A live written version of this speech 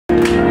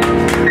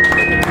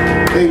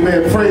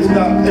Amen. Praise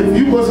God. If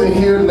you wasn't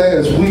here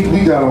last week,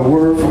 we got a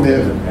word from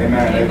heaven.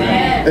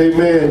 Amen. Amen.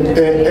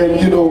 Amen.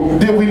 And you know,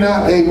 did we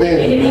not? Amen.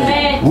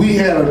 Amen. We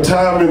had a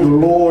time in the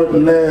Lord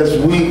last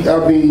week.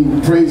 I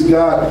mean, praise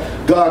God.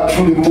 God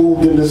truly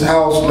moved in this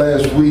house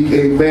last week.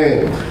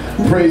 Amen.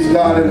 Praise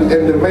God. And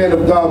the man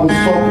of God was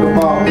talking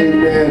about,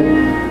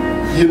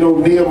 amen, you know,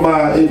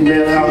 Nehemiah,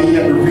 amen, how he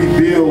had to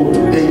rebuild,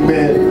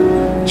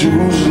 amen,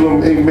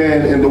 Jerusalem,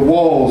 amen, and the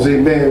walls,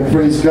 amen.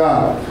 Praise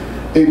God.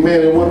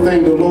 Amen. And one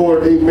thing the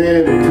Lord,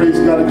 amen, praise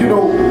God. You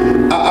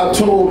know, I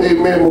told,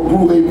 amen,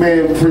 McGrew,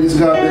 amen, praise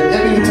God, that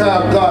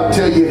anytime God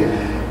tell you,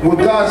 when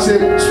God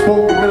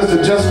spoke to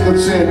Minister Jessica,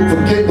 said,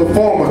 forget the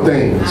former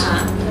things.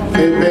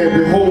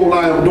 Amen. Behold,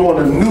 I am doing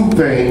a new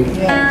thing.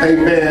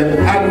 Amen.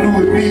 I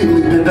knew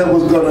immediately that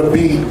was going to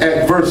be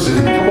adversity.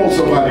 Come on,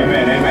 somebody.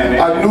 Amen. Amen.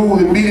 I knew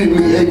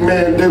immediately,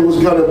 amen, there was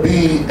going to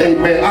be,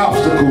 amen,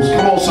 obstacles.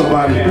 Come on,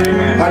 somebody.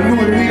 Amen. I knew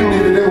immediately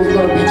that there was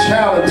going to be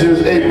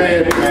challenges.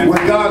 Amen.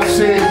 When God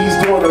said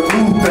he's doing a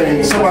new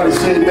thing, somebody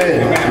say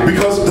amen.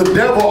 Because the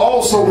devil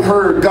also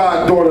heard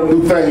God doing a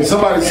new thing.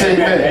 Somebody say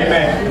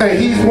amen. And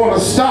he's going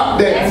to stop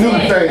that new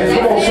thing.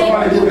 Come on,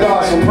 somebody give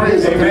God some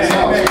praise up in this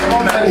house.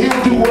 And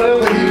he'll do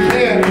whatever he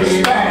can to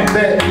stop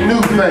that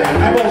new thing.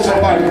 Come on,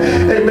 somebody.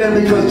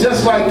 Amen. Because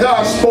just like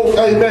God spoke,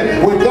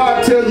 amen, when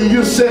God tells you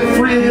you're set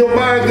free in your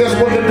mind, guess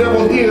what the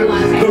devil hears?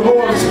 The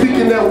Lord is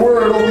speaking that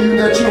word over you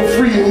that you're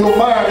free in your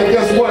mind. And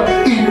guess what?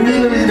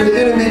 Immediately the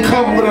enemy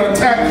comes with an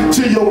attack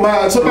to your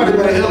mind. Somebody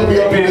better help me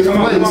up in this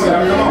place.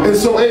 And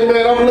so,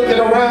 amen, I'm looking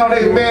around,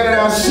 amen, and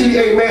I see,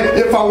 amen,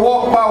 if I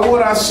walk by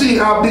what I see,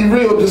 I'll be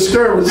real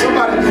discouraged.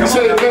 Somebody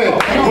say amen.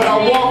 But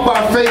I walk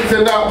by faith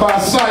and not by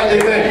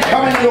sight, amen.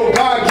 How many know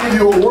God give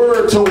you a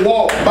word to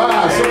walk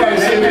by? Somebody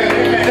say amen.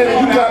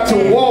 And you got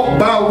to walk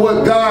by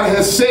what God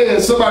has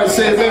said. Somebody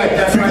say amen.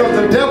 Because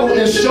the devil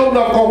is sure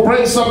enough going to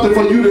bring something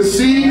for you to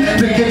see,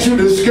 to get you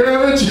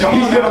discouraged. He's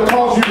going to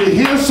cause you to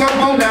hear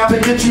something to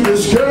get you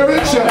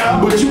discouraged.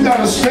 But you got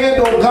to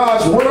stand on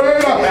God's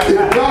word.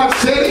 If God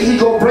said it,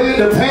 he's going to bring it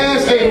to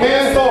pass.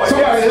 Amen.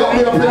 Somebody help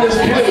me up in this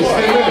place.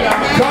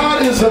 Amen.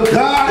 God is a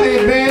God,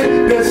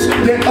 amen,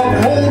 that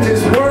uphold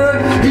his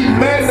word. He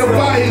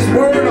magnify his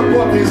word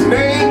above his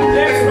name.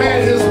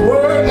 Amen. His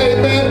word,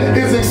 amen,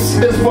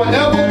 is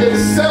forever.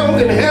 It's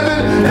settled in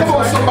heaven. Come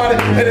on, somebody.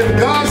 And if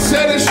God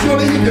said it,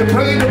 surely he can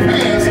bring it to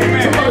pass.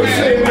 Somebody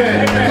say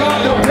amen.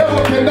 God, the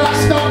devil cannot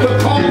stop the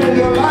call of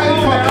your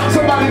life.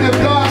 Somebody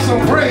give God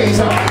some praise.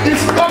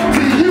 It's up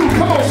to you.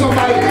 Come on,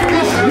 somebody.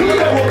 It's you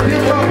that will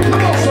give up.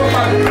 Come on,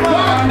 somebody.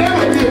 God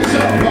never gives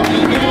up.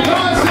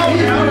 God said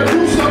he's going to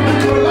do something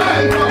in your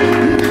life. You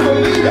can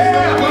believe it's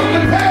not going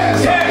to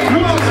pass. You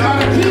just got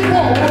to keep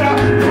on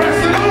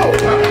pressing on.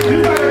 You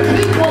got to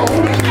keep on.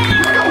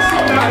 Come on,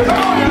 somebody.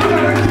 You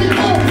got to keep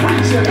on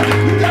preaching.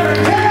 You got to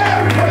keep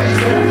on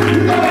praising.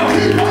 You got to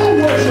keep on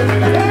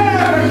worshiping. You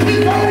got to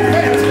keep on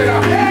dancing. You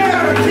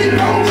got to keep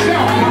on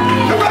shouting.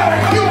 You got to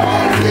keep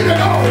on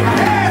keeping on.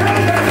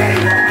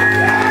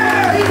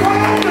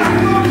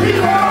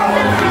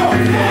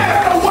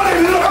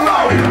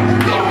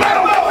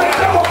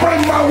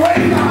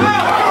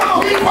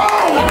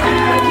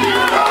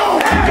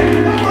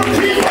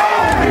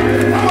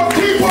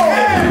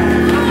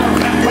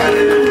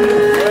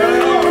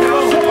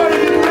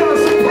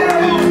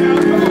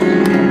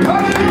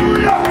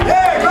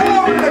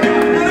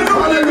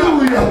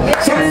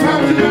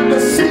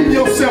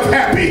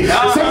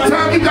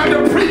 Sometimes you got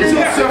to preach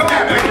yourself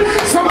happy.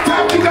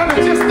 Sometimes you got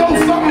to just throw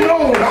something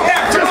on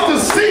just to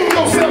sing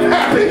yourself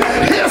happy.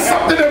 Hear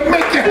something that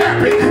make you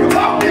happy.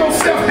 Talk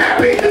yourself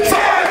happy.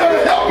 Somebody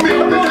gonna help me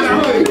up in this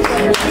place.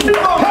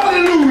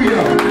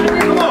 Hallelujah.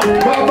 Come on.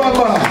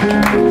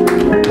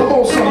 Come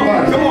on,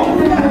 somebody. Come on.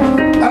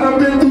 I done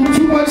been through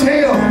too much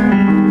hell.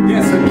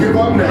 Yes, and give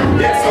up now.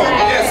 Yes, Lord.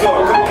 Yes,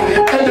 Lord. Come on.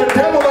 And the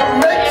devil will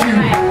make you.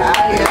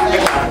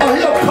 Or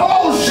he'll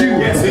cause you.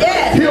 Yes.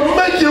 He'll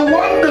make you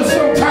wonder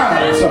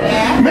sometimes.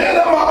 Man,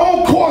 am I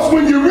on course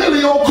when you're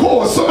really on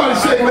course? Somebody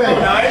say,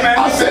 man.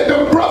 I said,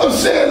 the brother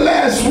said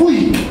last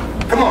week,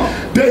 come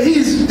on, that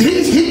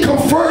he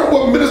confirmed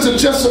what Minister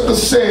Jessica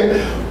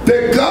said,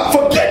 that God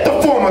forget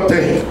the former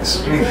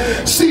things.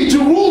 See,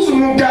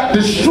 Jerusalem got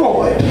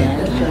destroyed.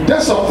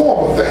 That's a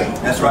former thing.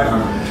 That's right.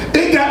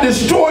 It got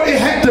destroyed. It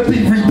had to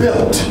be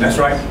rebuilt. That's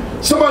right.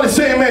 Somebody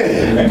say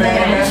amen.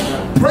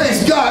 Amen.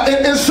 Praise God.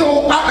 And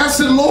so I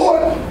said,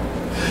 Lord,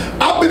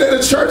 I've been at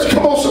the church,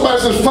 come on,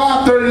 somebody, since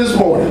 5:30 this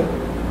morning.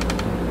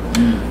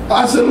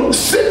 I said, look,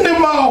 sitting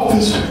in my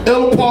office,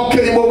 Elder Paul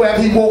came over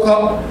after he woke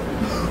up.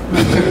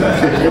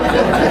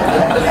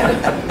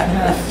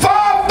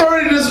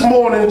 5:30 this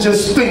morning,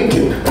 just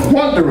thinking,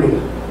 wondering.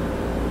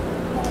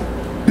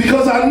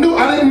 Because I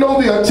didn't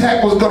know the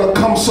attack was going to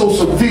come so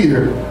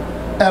severe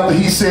after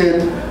he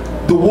said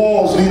the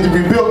walls need to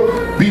be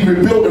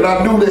rebuilt. And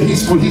I knew that he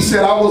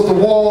said I was the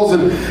walls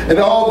and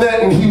all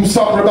that, and he was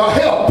talking about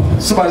help.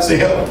 Somebody say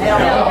help.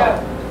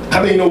 Help.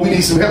 How many know we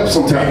need some help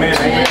sometimes?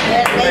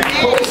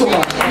 Come on,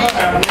 somebody.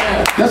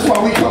 That's why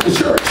we come to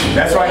church.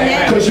 That's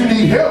right. Because you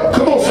need help.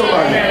 Come on,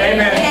 somebody.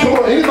 Come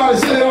on. Anybody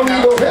say they don't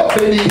need no help?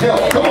 They need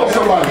help. Come on,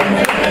 somebody.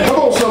 Come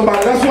on,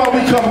 somebody. That's why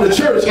we come to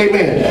church.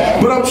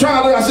 Amen. But I'm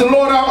trying to, I said,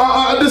 Lord,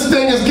 this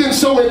thing is getting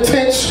so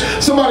intense.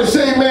 Somebody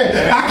say,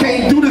 man, I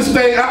can't do this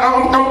thing.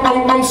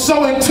 I'm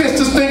so intense.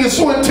 This thing is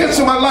so intense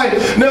in my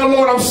life. Now,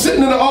 Lord, I'm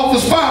sitting in the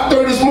office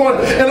 5:30 this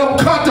morning, and I'm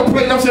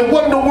contemplating. I'm saying,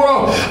 what in the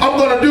world I'm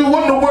going to do?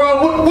 What in the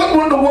world? What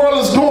in the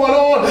world is going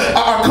on?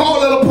 I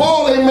call little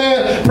Paul,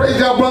 amen. Praise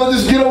God, brother.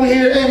 Just get over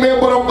here, amen.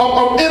 But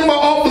I'm in my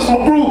office,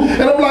 my group,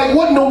 and I'm like,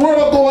 what in the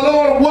world going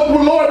on?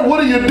 Lord, what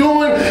are you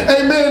doing?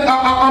 Amen.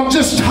 I'm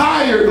just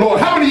tired, Lord.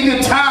 How many of you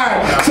get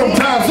tired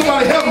sometimes?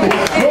 Somebody help me.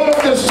 Lord,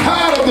 I'm just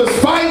tired of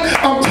this fight.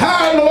 I'm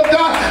tired, Lord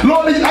God.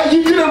 Lord,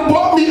 you done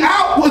brought me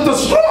out with a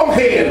strong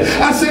hand.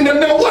 I said,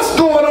 now what's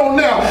going on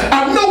now?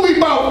 I know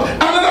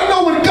I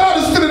know when God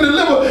is going to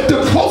deliver,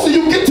 the closer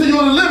you get to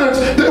your deliverance,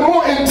 the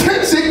more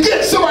intense it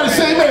gets. Somebody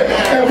say, man.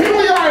 And here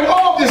we are in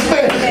August,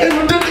 man.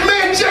 And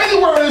man,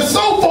 January is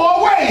so far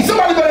away.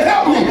 Somebody better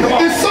help me.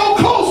 It's so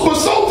close, but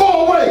so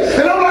far away.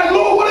 And I'm like,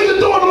 Lord, what are you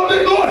doing?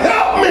 Lord,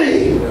 help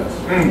me.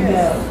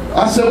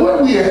 I said, where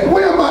are we at?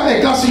 Where am I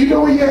at? God said, you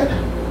know where you at?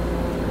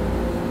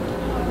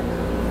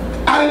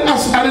 I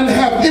didn't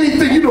have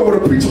anything. You know when a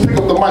preacher pick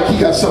up the mic, he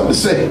got something to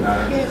say.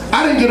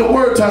 I didn't get a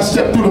word till I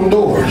stepped through them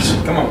doors.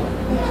 Come on.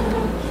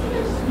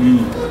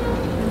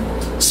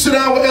 Sit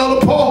down with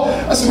Elder Paul.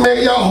 I said,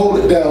 man, y'all hold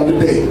it down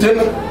today. Didn't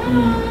I?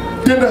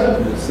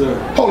 Yes, sir.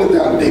 Hold it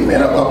down today,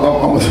 man. I'm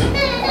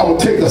going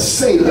to take a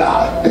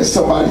Selah, as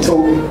somebody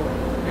told me.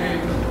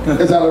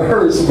 As I done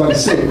heard somebody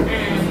say it.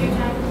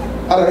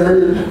 I done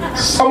heard.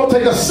 I'm going to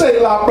take a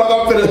Selah,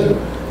 brother.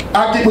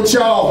 I'll get with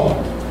y'all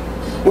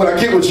when I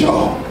get with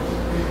y'all.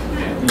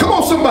 Come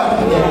on,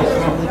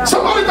 somebody.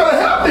 Somebody better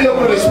help me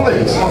up in this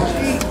place.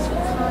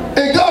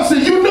 And God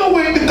said, you know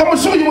where, I'm going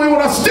to show you where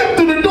when I step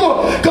through the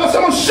door. God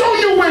said, I'm going to show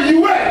you where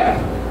you at.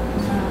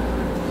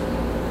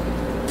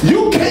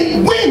 You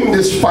can't win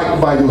this fight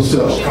by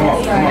yourself. Come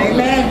on. Come on.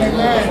 Amen.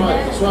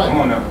 That's right. Come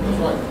on now. That's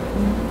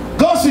right.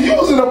 God said, you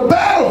was in a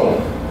battle.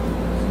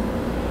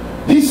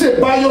 He said,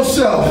 by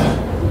yourself.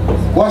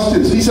 Watch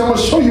this. He said, I'm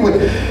going to show you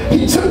where.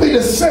 He took me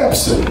to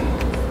Samson.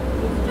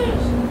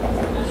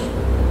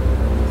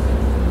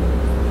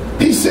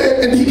 He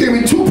said, and he gave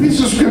me 2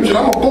 pieces of scripture.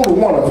 I'm going to go to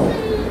one of them.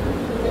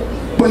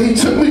 But he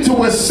took me to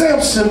where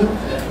Samson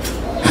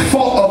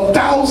fought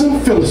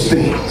 1,000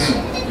 Philistines.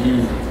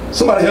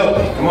 Somebody help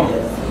me. Come on.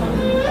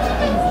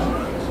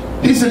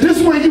 He said, this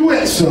is where you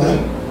at,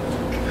 son.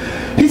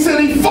 He said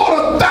he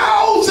fought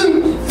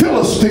 1,000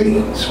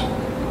 Philistines.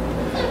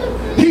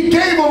 He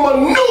gave them a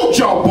new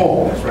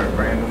jawbone. That's right,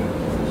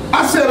 Brandon.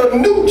 I said a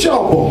new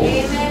jawbone.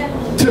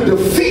 Amen. To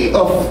defeat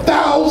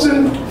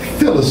 1,000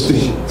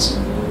 Philistines.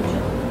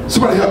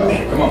 Somebody help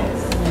me. Come on.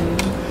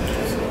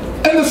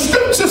 And the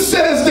scripture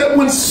says that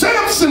when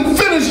Samson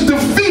finished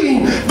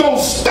defeating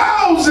those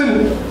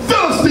 1,000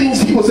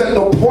 Philistines, he was at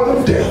the point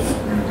of death.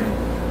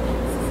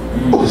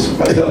 Oh,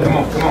 somebody help me. Come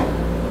on. Come on.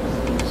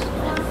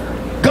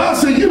 God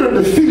said, you done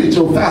defeated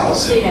your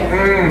 1,000.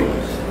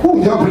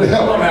 Ooh, y'all better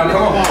help. Come on now.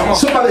 Come on. Come on.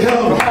 Somebody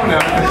help me. Come on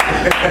now.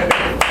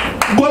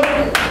 But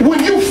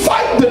when you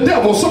fight the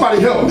devil,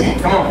 somebody help me.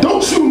 Come on.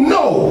 Don't you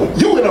know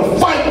you in a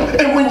fight?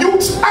 And when you,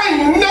 I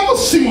ain't never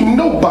seen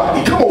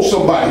nobody. Come on,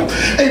 somebody.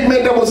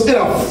 Amen. That was in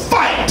a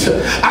fight.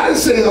 I didn't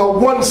say a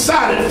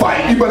one-sided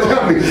fight. You better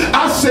help me.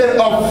 I said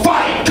a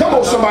fight. Come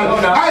on, somebody.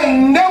 I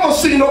ain't never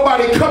seen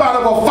nobody come out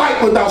of a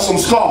fight without some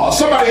scars.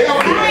 Somebody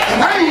help me.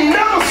 I ain't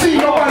never seen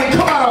nobody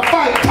come out of a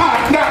fight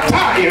not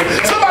tired.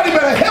 Somebody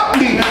better help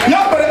me.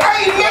 Y'all better.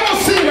 I ain't never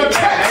seen a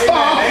track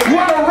star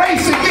run a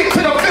race and get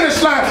to the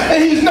finish line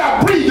and he's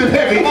not breathing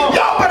heavy.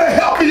 Y'all better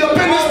help me up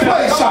in this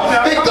place.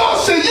 And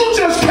God said, you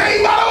just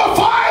came out of a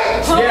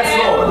fight. Yes,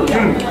 Lord.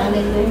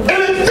 And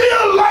it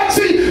feels like,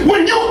 see,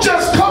 when you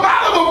just come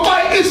out of a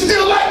fight, it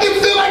feel like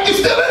you're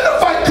still in the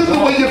fight because of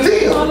the way you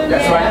feel.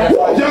 That's right. Woo,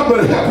 y'all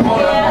better help me.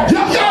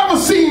 Y'all ever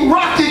seen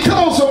Rocky?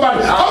 Come on,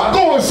 somebody. I'm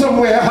going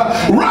somewhere.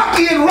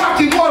 Rocky and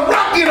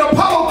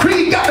Apollo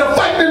Creed got to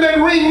fight in that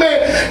ring,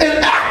 man.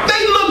 And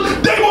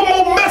they were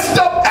more messed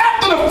up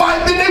after the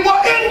fight than they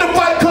were in the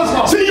fight.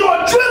 Because, see, your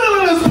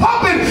adrenaline is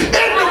pumping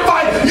in the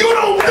fight. You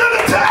don't feel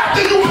it till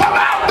after you come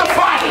out the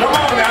fight. Come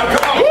on now.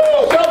 Come on.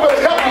 Woo, y'all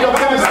better help me up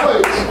in this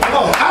place.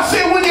 I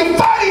said, when you're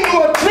fighting,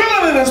 your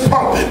adrenaline is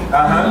pumping.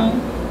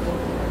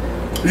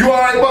 You all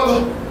right,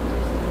 brother?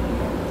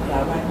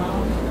 All right,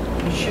 Mom?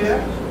 You sure?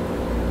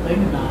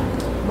 Maybe not.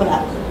 But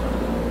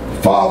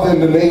Father, in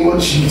the name of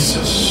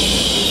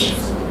Jesus,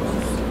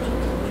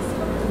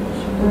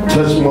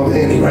 touch Mother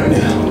Annie right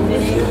now.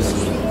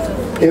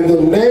 In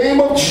the name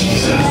of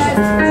Jesus,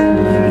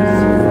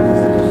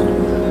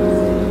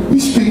 we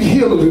speak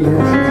healing in her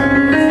right now.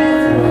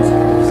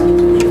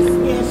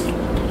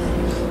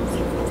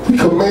 We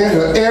command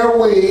her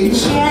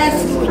airways to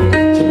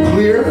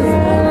clear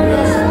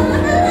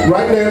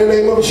right now in the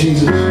name of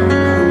Jesus.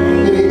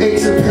 Any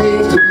aches and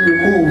pains to be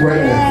removed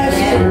right now.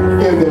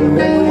 In the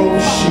name of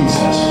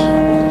Jesus.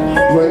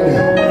 Right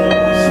now.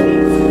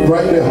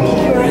 Right now.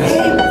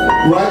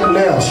 Right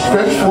now.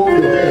 Stretch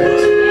forward your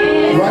hands.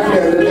 Right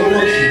now in the name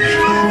of Jesus.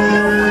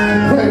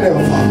 Right now,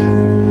 Father.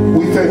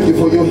 We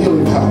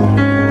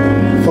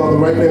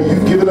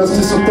us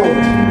this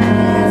authority.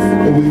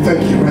 And we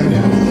thank you right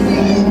now.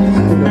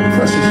 In the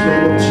precious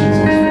name of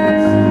Jesus.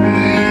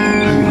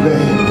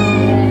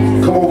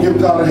 Amen. Come on, give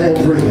God a hand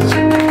praise.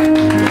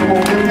 Come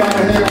on, give God a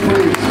hand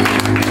praise.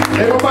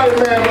 Ain't nobody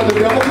mad but the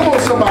devil. Come on,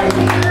 somebody.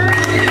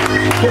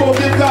 Come on,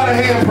 give God a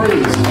hand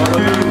praise.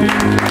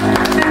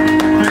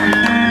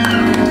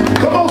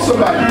 Come on,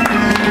 somebody.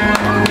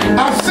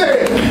 I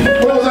said,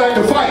 when was I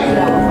in the fight?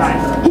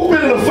 Who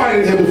been in a fight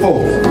in here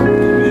before?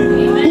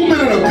 Who been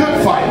in a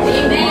good fight?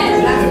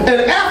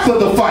 And after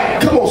the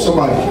fight, come on,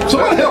 somebody.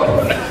 Somebody help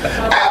me.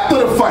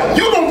 After the fight,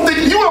 you don't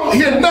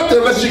hear nothing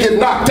unless you get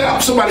knocked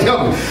out. Somebody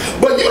help me.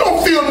 But you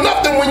don't feel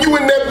nothing when you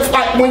in that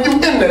fight. When you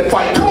in that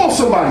fight, come on,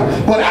 somebody.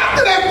 But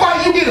after that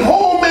fight, you get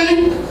home,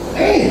 man.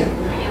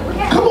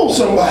 Come on,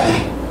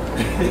 somebody.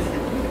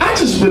 I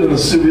just been in a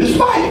serious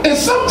fight, and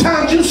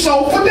sometimes you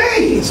sow for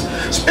days.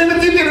 And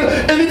if you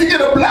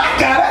get a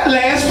black eye, that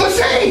lasts for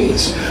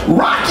days.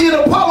 Rocky and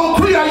Apollo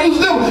Creed, I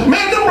used them.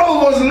 Man, them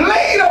brothers was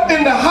laid up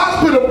in the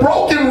hospital,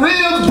 broken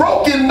ribs,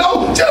 broken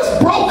nose, just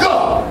broke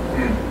up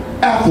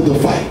after the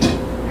fight.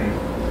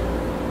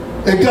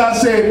 And God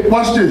said,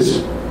 watch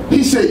this.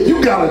 He said,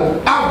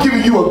 I've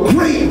given you a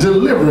great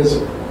deliverance.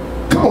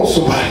 Come on,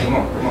 somebody. Come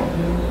on.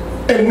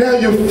 And now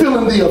you're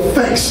feeling the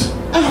effects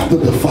after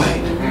the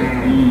fight.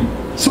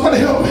 Somebody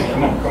help me.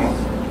 Come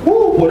on.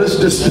 Woo, boy,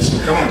 this,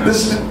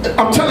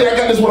 I'm telling you, I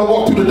got this when I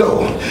walked through the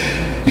door.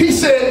 He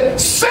said,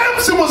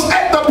 Samson was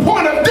at the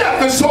point of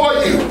death and so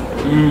are you.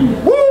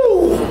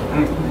 Woo.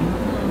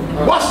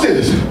 Watch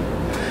this.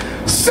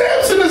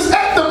 Samson is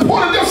at the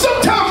point of death.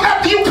 Sometimes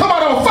after you come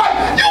out of a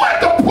fight, you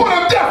at the point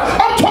of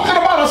death. I'm talking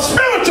about a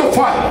spiritual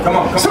fight. Come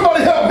on.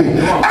 Somebody help me.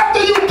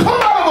 After you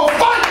come out of a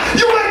fight,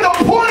 you at the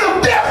point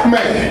of death,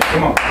 man.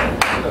 Come on.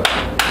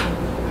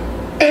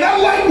 And I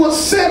like what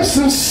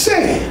Samson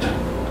said.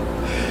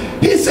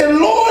 He said,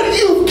 Lord,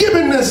 you've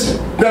given this.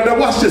 Now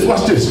watch this,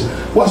 watch this,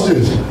 watch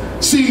this.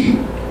 See,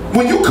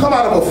 when you come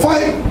out of a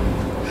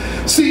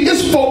fight, see,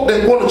 it's folk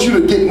that wanted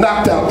you to get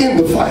knocked out in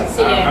the fight.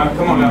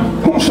 Come on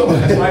now. Come on,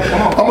 somebody.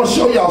 I'm going to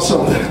show y'all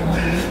something.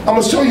 I'm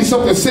going to show you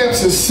something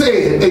Samson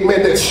said,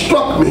 amen, that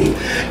struck me.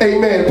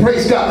 Amen,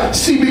 praise God.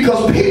 See,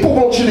 because people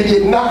want you to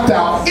get knocked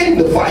out in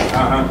the fight.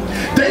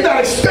 They're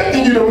not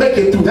expecting you to make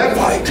it through that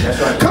fight.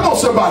 Right. Come on,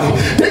 somebody.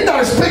 They're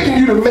not expecting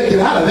you to make it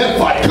out of that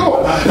fight. Come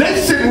on.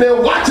 They sitting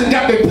there watching,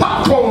 got their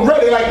popcorn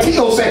ready, like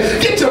Tio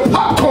said. Get your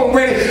popcorn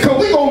ready, because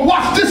we're going to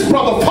watch this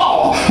brother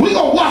Paul. We're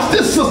going to watch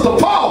this sister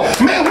Paul.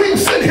 Man, we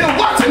sitting here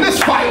watching this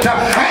fight.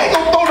 I ain't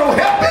going to throw no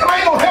help in. I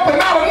ain't going to help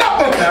him out of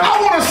nothing. I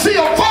want to see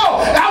him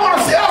fall. I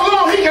want to see how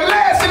long he can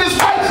last in this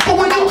fight. But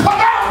when you come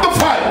out the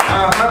fight,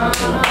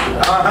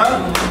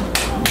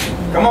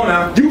 come on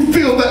now. you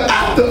feel the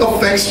after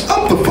effects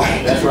of the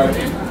fight. That's right.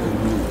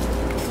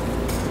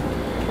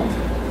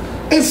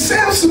 And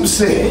Samson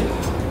said,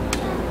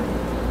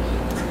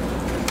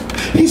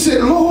 he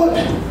said, Lord,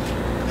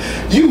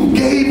 you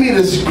gave me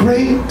this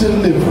great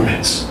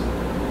deliverance.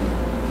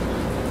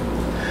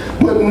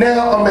 But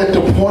now I'm at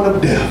the point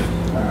of death.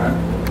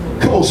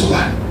 Come on,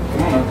 somebody.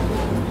 Come on now.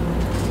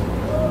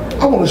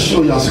 I want to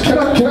show y'all. Can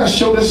I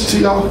show this to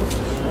y'all?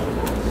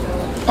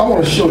 I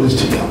want to show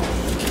this to y'all.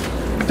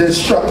 That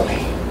struck me.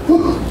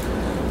 Whew.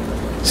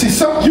 See,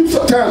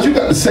 sometimes you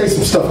got to say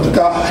some stuff to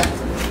God.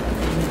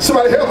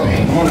 Somebody help me.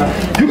 Come on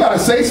now. You got to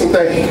say some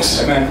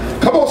things.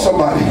 Amen. Come on,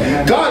 somebody.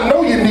 Amen. God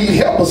know you need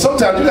help, but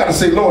sometimes you got to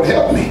say, Lord,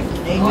 help me.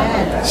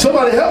 Amen.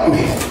 Somebody help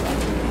me.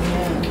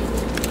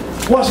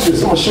 Watch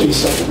this. I'm going to show you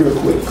something real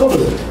quick. Go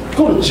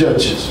to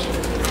Judges.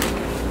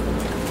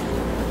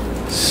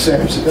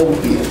 Samson, that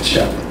would be in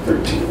chapter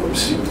 13. Let me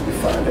see if we can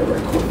find that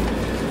right quick.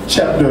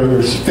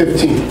 Chapter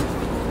 15.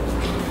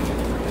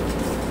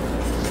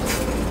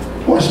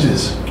 Watch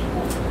this.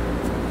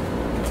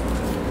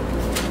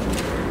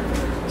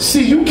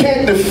 See, you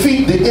can't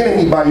defeat the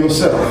enemy by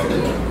yourself.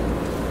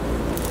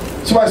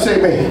 Somebody say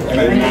amen.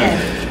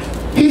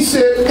 Amen. He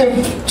said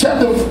in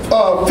chapter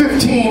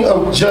 15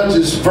 of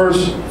Judges,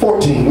 verse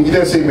 14. When you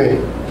there, say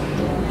amen.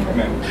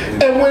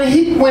 Amen. And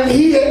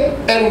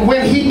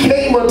when he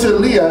came unto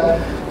Leah,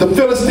 the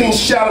Philistines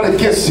shouted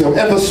against him,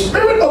 and the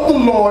Spirit of the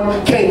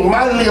Lord came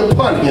mightily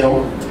upon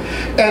him,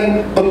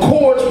 and the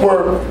cords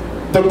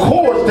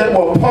that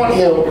were upon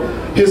him,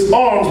 his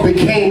arms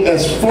became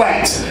as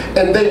flax,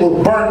 and they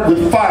were burnt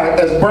with fire,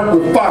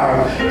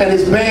 and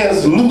his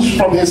bands loosed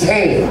from his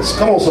hands.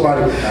 Come on,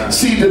 somebody.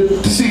 See,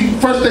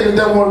 first thing the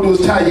devil want to do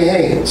is tie your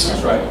hands.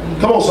 That's right.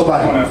 Come on,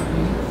 somebody.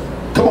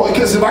 Come on,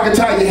 because if I can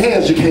tie your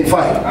hands, you can't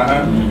fight.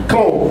 Come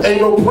on, ain't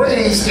no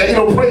praise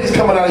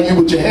coming out of you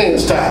with your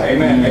hands tied.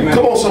 Amen. Amen.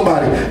 Come on,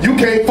 somebody. You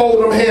can't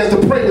fold them hands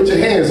to pray with your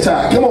hands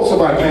tied. Come on,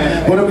 somebody.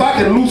 Amen. But if I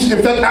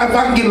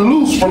can get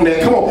loose from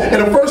that, come on.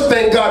 And the first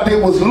thing God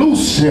did was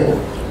loose him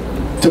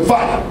to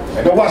fight.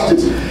 Now watch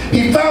this.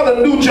 He found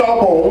a new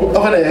jawbone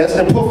of an ass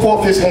and put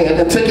forth his hand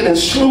and took it and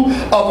slew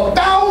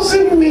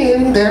 1,000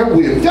 men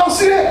therewith. Y'all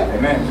see that?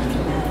 Amen.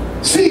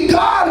 See,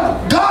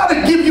 God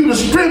will give you the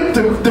strength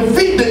to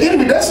defeat the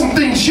enemy. That's some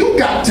things you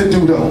got to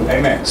do, though.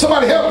 Amen.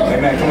 Somebody help me.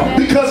 Amen. Come on.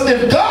 Because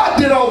if God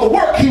did all the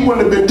work, he he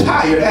wouldn't have been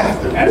tired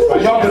after.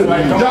 Y'all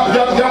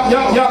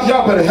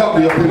better help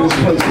me up in this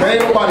place, man.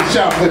 Ain't nobody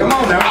shouting. Come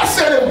on now. I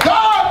said if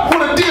God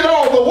would have did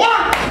all the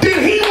work,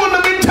 then he wouldn't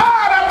have been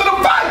tired after the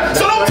fight.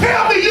 So don't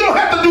tell me you don't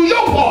have to do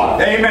your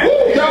part. Amen.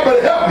 Y'all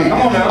better help me.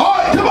 Come on now. All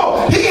right, come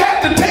on. He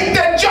had to take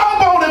that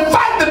jawbone and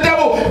fight the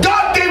devil.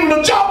 God gave him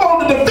the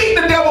jawbone to defeat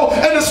the devil,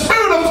 and the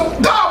Spirit of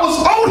God was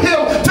on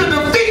him to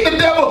defeat the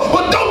devil.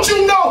 But don't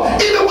you know,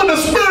 even when the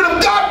Spirit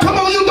of God come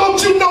on you,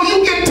 don't you know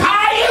you get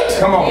tired?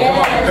 Come on,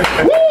 come on.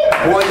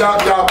 Boy, y'all.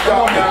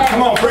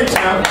 Come on, preach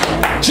now.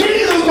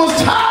 Jesus was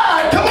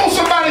tired. Come on,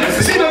 somebody.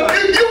 See,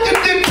 you can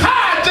get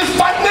tired just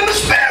fighting in the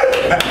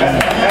Spirit.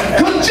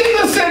 Because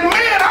Jesus said,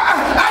 man,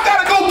 I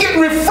got to go get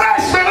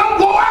refreshed, man. I'm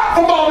going out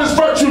from all this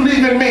virtue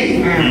leaving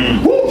me.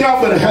 Woo,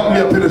 y'all better help me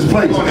up in this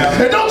place.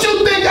 And don't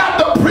you think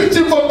after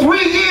preaching for 3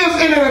 years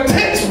in an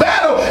intense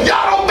battle,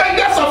 y'all don't think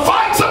that's a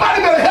fight?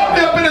 Somebody better help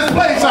me up in this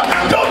place.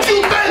 Don't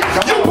you think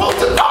you're supposed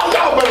to? Oh,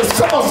 y'all better,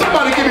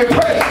 somebody give me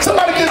praise.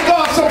 Somebody give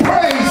God some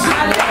praise.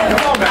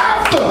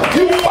 After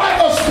you fight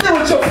a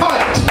spiritual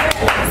fight.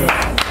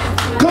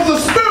 Because the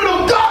Spirit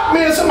of God,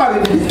 man, somebody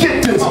need to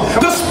get this.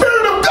 The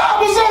Spirit of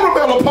God was on the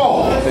Brother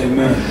Paul.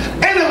 Amen.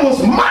 And it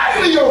was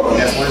mightily on him.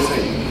 That's what it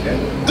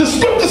said. The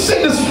Scripture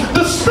said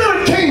the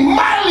Spirit came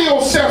mightily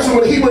on Samson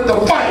when he went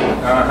to fight.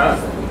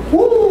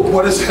 Woo,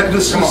 boy, this is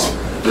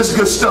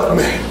good stuff,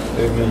 man.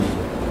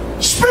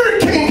 Amen.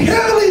 Spirit came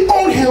heavily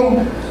on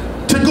him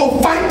to go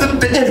fight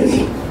the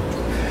enemy.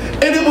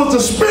 And it was the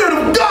Spirit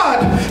of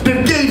God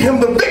that gave him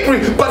the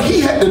victory, but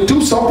he had to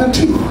do something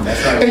too.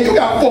 Right. And you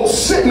got folks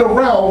sitting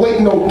around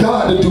waiting on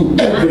God to do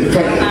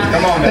everything.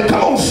 Come on, and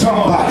come on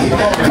somebody.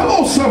 Come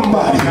on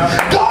somebody.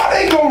 God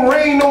ain't gonna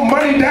rain no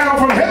money down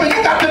from heaven.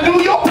 You got to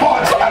do your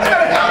part. Somebody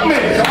better help me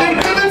and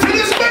give it to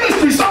this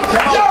ministry.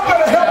 Y'all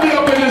better help me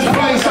up in this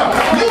place.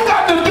 You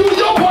got to do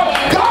your part.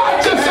 God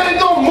just ain't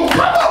gonna move.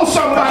 Come on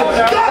somebody.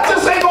 God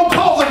just ain't gonna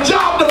cause a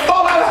job to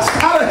fall out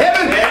of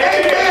heaven.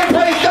 Amen.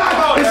 Praise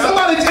God. And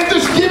somebody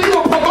just give you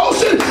a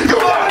promotion, you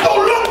gotta go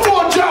look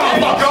for a job.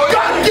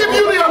 God give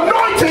you the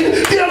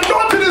anointing. The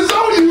anointing is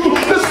on you.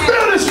 The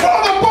Spirit is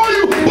strong upon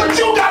you, but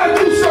you gotta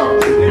do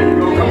something.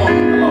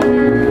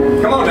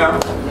 Come on now.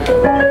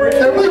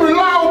 And we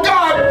rely on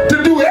God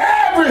to do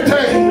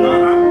everything.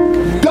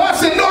 God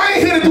said, no, I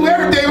ain't here to do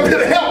everything. I'm here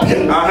to help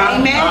you.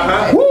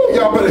 Amen. Woo,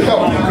 y'all better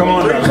help me.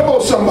 Come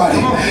on, somebody.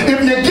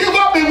 If you give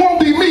up, it won't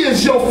be me.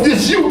 It's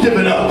you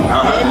giving up.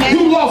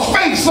 You lost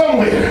faith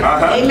somewhere.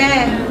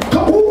 Amen.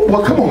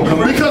 Well, come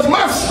on. Because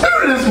my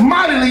Spirit is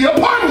mightily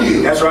upon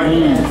you. That's right.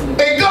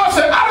 And God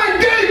said, I done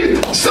gave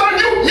you, son,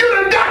 you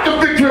done got the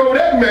victory over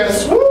that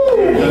mess. Woo.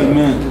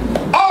 Amen.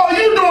 All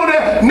you doing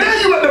that, now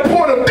you at the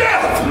point of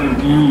death.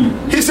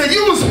 He said,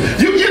 you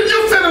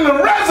feeling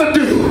the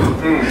residue.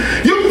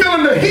 You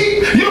feeling the heat.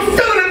 You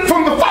feeling it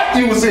from the fight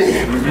you was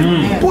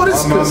in. Boy,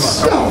 this is good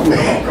stuff,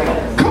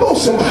 man. Come on,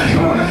 somebody.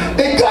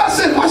 And God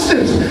said, watch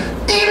this.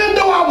 Even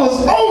though I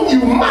was on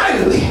you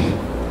mightily,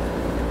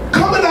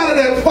 coming out of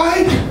that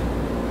fight,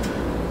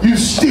 you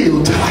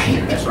still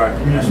tired. That's right.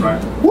 That's right.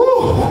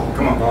 Woo!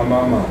 Come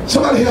on.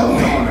 Somebody help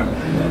me.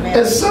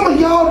 And some of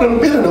y'all done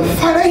been in a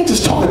fight. I ain't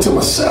just talking to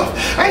myself.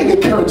 I ain't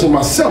encouraging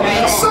myself.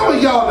 Some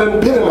of y'all done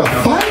been in a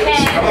fight.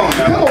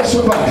 Come on,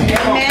 somebody.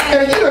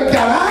 And you done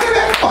got out of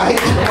that fight.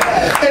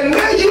 And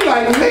now you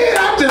like, man,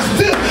 I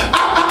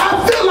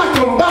feel like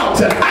I'm about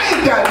to. I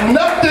ain't got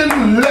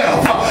nothing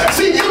left.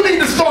 See, you need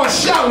to start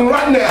shouting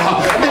right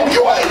now. If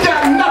you ain't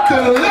got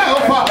nothing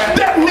left,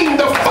 that means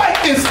the fight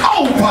is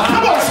over.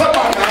 Come on,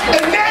 somebody.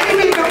 And now you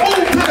need to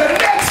move to the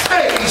next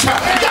stage.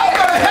 Y'all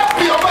better help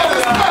me about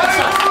this place.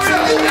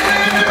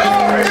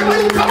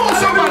 Come on,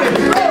 somebody. If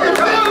you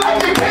feel like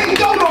you can't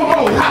go no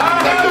more,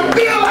 if you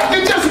feel like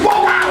you just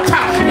won't out, if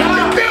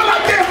you feel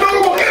like there's no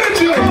more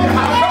energy, if you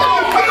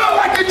feel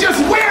like you're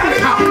just weary,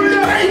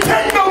 you can't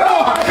take no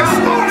more.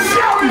 Start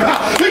shouting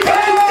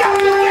because you got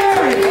the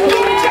victory. You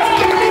just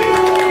can be.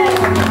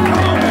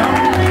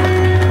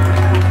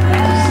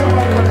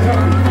 Somebody better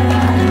help me.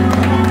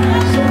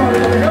 Somebody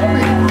better help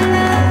me.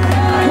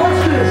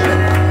 Watch this.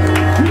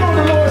 You know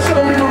the Lord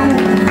showed me the room.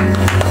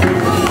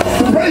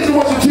 The praise and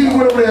worship team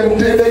went over there and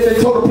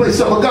they tore the place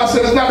up. But God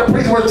said it's not the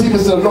praise and worship team,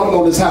 it's the anointing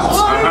on this house.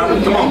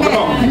 Come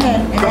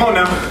on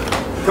now.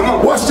 Come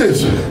on. Watch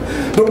this.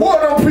 The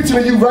word I'm preaching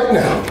to you right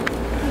now.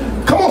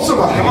 Come on,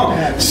 somebody. Come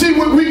on. See,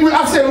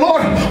 I said,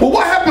 Lord, well,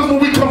 what happens when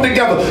we come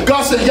together?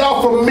 God said,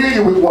 y'all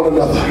familiar with one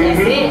another. That's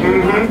it.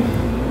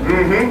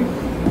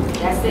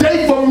 That's it.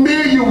 They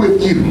familiar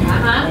with you.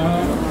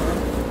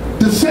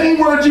 The same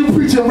word you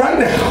preaching right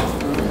now.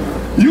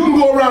 You can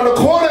go around the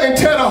corner and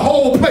tear the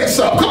whole place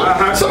up. Come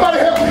on, somebody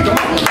help me.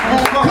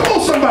 Come on,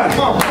 somebody.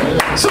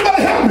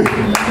 Somebody help me.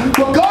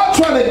 But God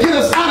trying to get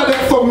us out of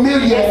that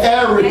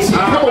familiarity.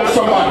 Come on,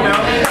 somebody.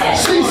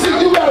 See,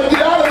 you got to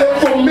get out of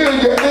that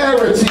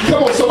familiarity.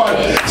 Come on,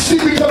 somebody. See,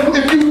 because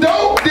if you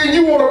don't, then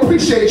you won't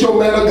appreciate your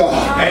man of God.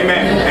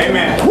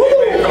 Amen. Woo.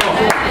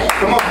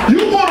 Come on.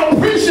 You won't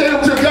appreciate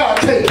him till God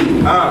take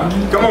you.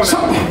 Come on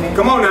now.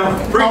 Come on now.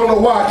 I don't know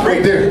why I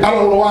went there. I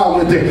don't know why I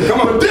went there.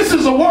 Come on. But this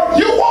is a word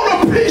you want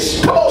to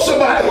appreciate. Come on,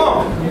 somebody.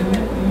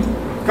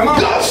 Come on.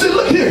 God said,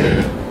 look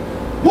here.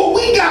 What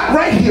we got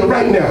right here,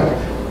 right now,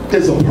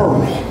 is a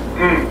pearl.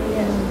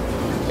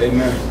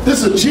 Amen.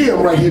 This is a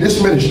gem right here,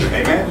 this ministry.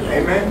 Amen.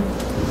 Amen.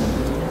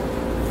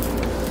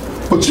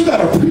 But you got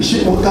to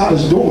appreciate what God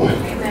is doing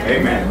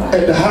Amen.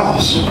 at the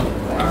house.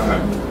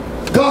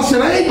 God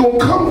said, I ain't going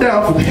to come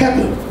down from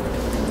heaven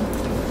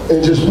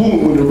and just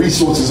boom when the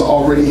resources are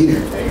already here.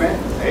 Amen.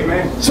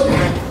 Amen. So,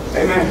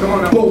 Amen. Come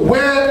on now. but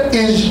what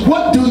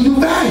do you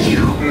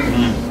value?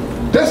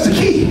 That's the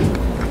key.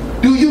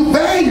 Do you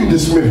value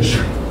this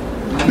ministry?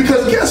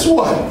 Because guess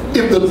what?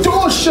 If the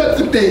door's shut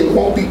today, it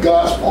won't be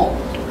God's fault.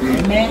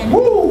 Amen.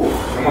 Woo!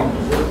 Come on.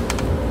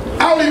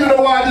 I don't even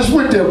know why I just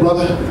went there,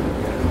 brother.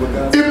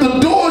 If the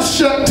door's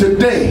shut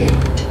today,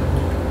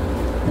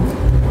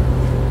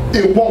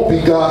 it won't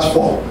be God's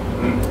fault.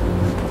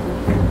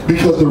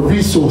 Because the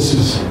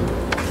resources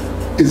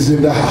is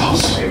in the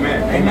house.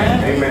 Amen.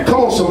 Amen. Amen.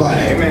 Come on,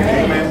 somebody.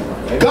 Amen.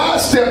 Amen. God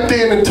stepped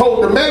in and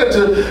told the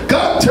manager,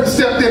 God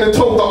stepped in and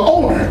told the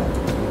owner.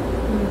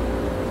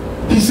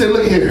 He said,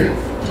 look here.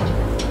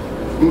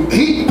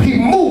 He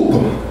moved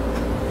them.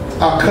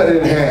 I cut it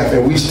in half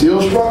and we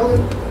still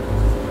struggling.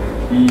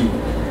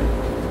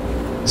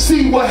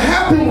 See, what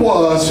happened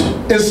was,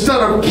 instead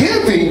of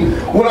giving,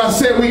 when I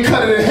said we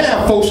cut it in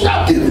half, folks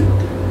stopped giving.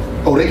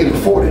 Oh, they can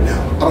afford it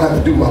now. I don't have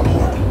to do my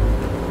part.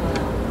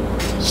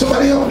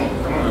 Somebody help me.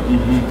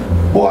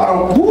 Boy, I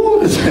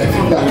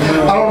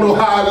don't know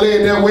how I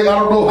led that way. I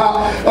don't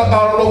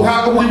know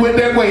how we went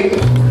that way.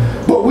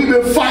 But we've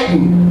been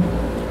fighting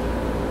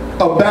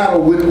a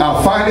battle with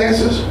our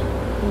finances,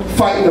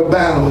 fighting a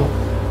battle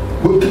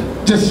with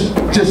just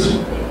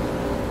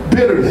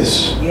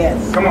bitterness.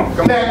 Yes. Come on.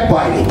 Come on.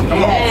 Backbiting.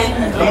 Come on.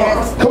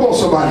 Yes. Come on,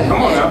 somebody.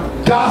 Come on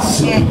now.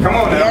 Gossip. Come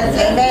on now.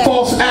 Yes. Amen.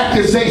 False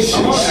accusations.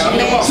 Come on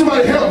now.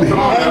 Somebody help me.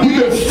 We've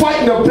been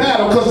fighting a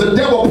battle because the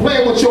devil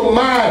playing with your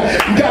mind,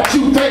 got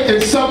you thinking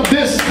some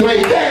this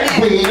way,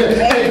 that way,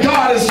 and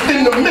God is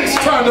in the mix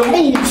trying to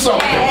move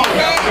something.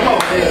 Come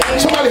on.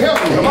 Somebody help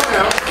me. Come on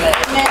now.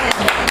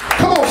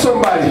 Come on,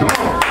 somebody.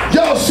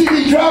 Y'all see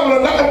me driving a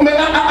nice, man,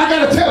 I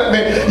gotta tell it,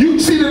 man. You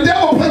see the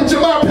devil playing with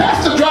your mind,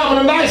 pastor driving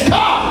a nice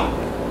car.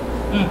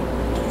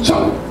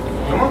 So,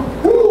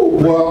 woo,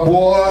 boy,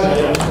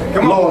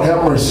 Lord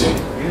have mercy.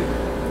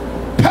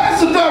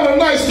 Pastor driving a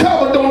nice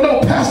car, but don't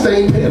know pastor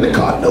ain't paying the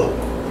car note.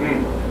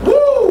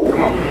 Woo!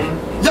 Come on.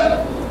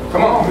 Yeah.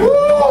 Come on. Woo!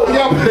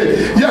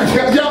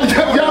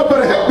 Y'all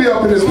better help me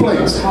up in this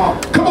place.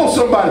 Come on,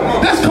 somebody.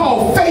 That's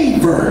called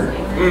favor.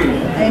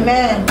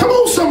 Amen. Come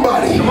on,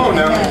 somebody. Come on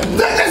now.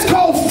 That's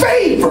called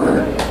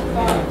favor.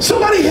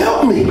 Somebody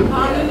help me.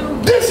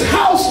 This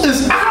house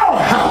is our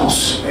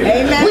house.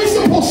 Amen. We're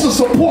supposed to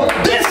support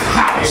this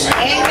house.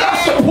 You're not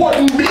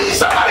supporting me.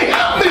 Somebody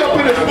help me up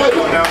in this place.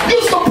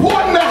 You're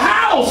supporting the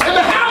house, and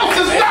the house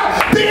is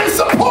not being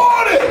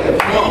supported.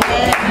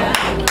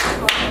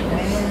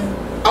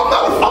 I'm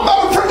not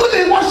afraid. Look at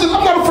it, watch this.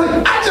 I'm not afraid.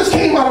 I just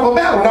came out of a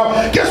battle.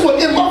 Now, guess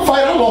what? In my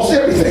fight, I lost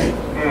everything.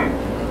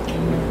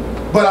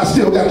 But I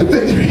still got the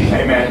victory.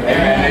 Amen.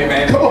 Amen.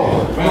 Amen. Come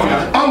on. Come on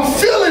now. I'm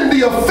feeling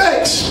the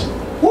effects.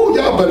 Woo,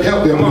 y'all better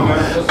help me.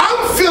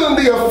 I'm feeling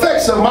the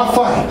effects of my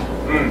fight.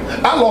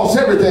 I lost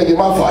everything in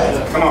my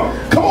fight. Come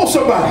on. Come on,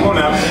 somebody. Come on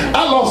now.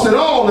 I lost it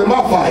all in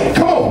my fight.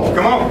 Come on.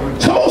 Come on.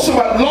 Come on,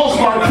 somebody. Lost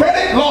my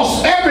credit,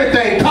 lost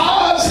everything.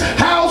 Cars,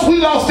 house, we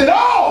lost it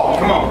all.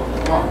 Come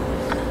on. Come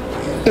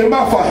on. In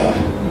my fight.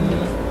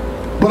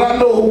 But I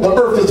know the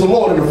earth is the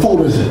Lord and the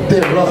fullness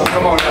thereof.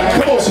 Come on now.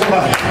 Come on,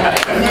 somebody.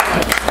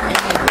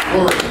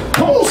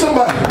 Come on,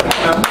 somebody.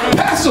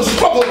 Pastor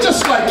struggle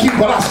just like you,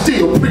 but I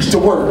still preach the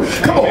word.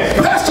 Come on.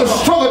 Pastor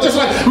struggle just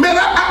like, man,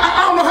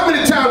 I don't know how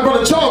many times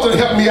Brother Charles has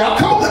helped me out.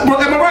 Come on, bro,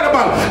 am I right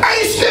about it? I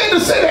ain't scared to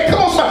say that.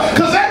 Come on, somebody.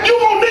 Because you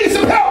gonna need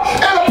some help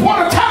at a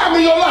point of time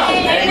in your life.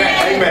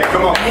 Amen. Amen.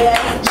 Come on.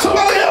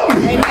 Somebody help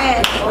me.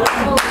 Amen.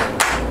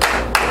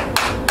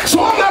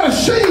 So I'm not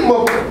ashamed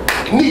of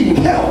needing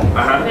help.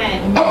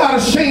 I'm not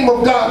ashamed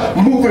of God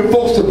moving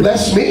folks to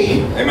bless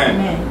me.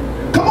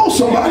 Amen. Come on,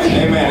 somebody.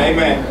 Amen.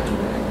 Amen.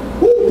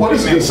 Ooh, what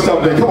is this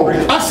stuff, man? Come on.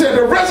 I said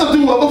the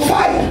residue of a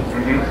fight.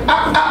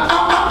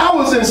 I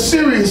was in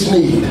serious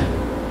need.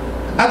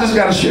 I just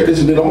got to share this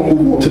and then I'm going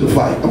to move on to the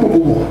fight. I'm going to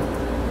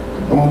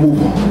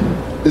move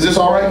on. Is this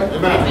all right?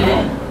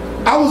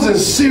 Amen. I was in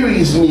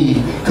serious need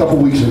a couple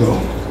weeks ago.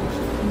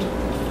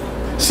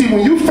 See,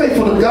 when you're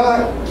faithful to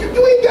God, you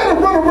ain't got to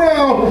run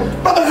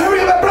around, brother,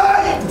 hurry up,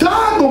 brother.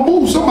 God going to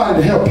move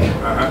somebody to help you.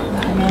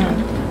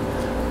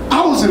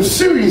 I was in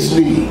serious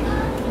need.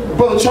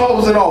 Brother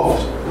Charles was in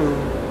office.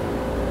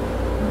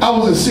 I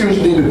was in serious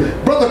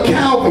need. Brother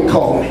Calvin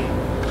called me.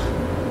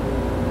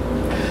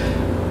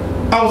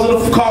 I was in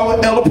a car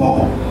with Elder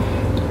Paul.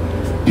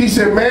 He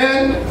said,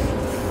 man,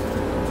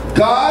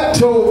 God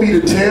told me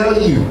to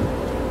tell you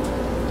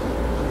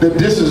that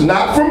this is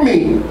not from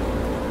me,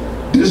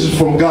 this is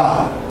from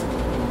God.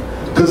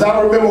 Because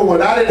I remember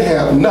when I didn't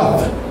have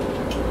nothing.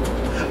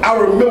 I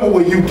remember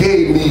when you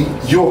gave me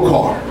your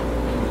car.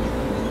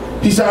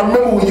 He said, I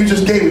remember when you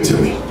just gave it to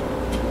me.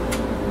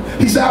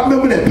 He said, I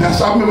remember that,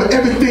 Pastor. I remember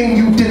everything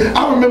you did.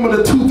 I remember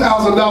the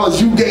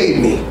 $2,000 you gave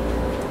me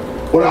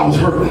when I was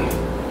hurting.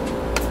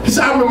 He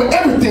said, I remember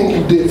everything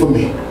you did for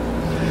me.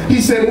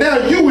 He said, now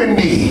you in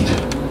need.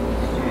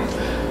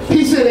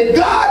 He said, and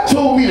God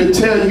told me to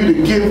tell you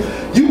to give.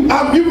 You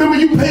remember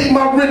you paid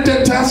my rent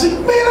that time? I said,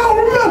 man, I don't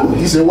remember.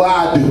 He said, well,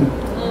 I do.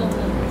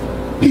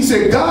 He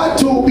said, God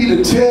told me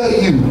to tell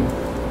you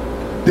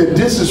that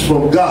this is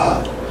from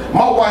God.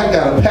 My wife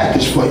got a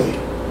package for you.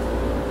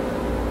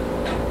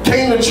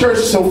 Came to church,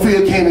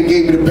 Sophia came and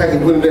gave me the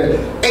package with that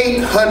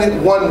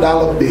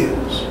 $801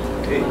 bills.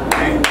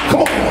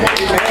 Come on.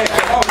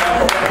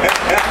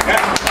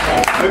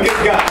 Look at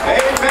God.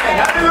 Amen.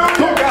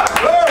 Hallelujah. God.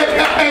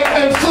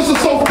 And Sister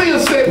Sophia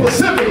said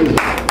specifically,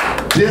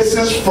 this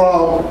is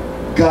from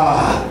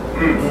God.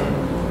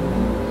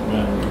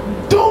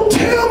 Don't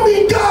tell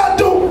me God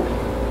don't.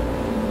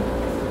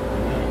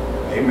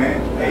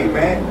 Amen.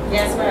 Amen.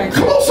 Yes, right.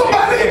 Come on,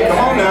 somebody. Come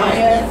on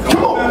now.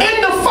 Come on.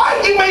 In the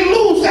fight, you may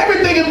lose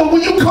everything, but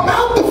when you come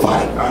out the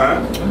fight,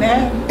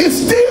 it's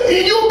still,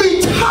 and you'll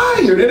be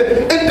tired.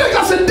 And like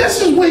I said,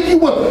 this is when you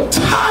were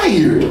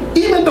tired.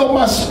 Even though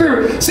my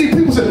spirit, see,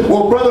 people say,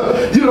 well,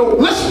 brother, you know,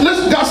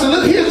 God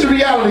said, here's the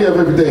reality of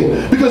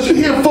everything. Because you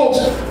hear folks,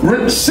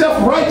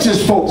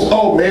 self-righteous folks,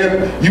 oh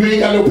man, you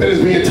ain't got no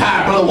business being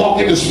tired, brother, walk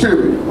in the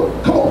spirit.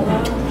 Come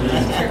on.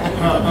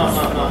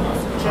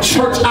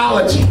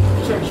 Churchology.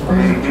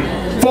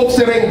 Folks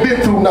that ain't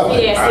been through nothing.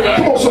 Yes,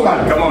 come on,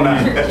 somebody. Come on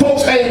now.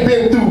 Folks ain't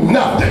been through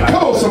nothing.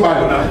 Come on,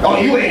 somebody. Oh,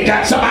 you ain't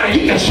got somebody.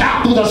 You can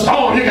shout through the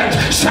storm. You can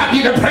shout.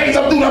 You can praise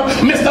them through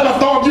the midst of the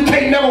storm. You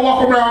can't never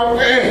walk around.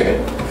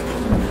 Hey.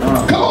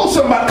 Come on,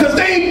 somebody, because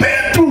they ain't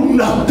been through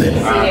nothing.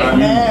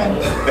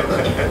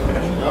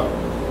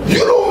 You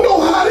don't know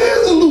how it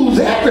is to lose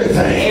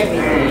everything.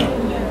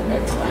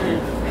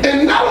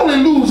 And not only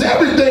lose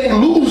everything,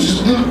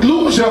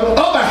 lose your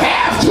other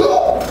half too.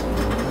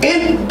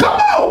 And come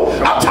on,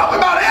 I'm talking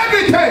about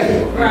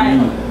everything. Right.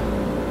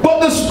 But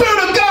the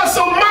Spirit of God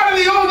so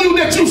mightily on you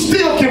that you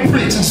still can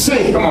preach and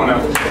sing. Come on now.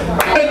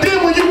 And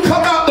then when you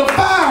come out the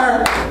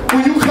fire,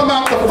 when you come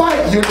out the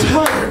fight, you're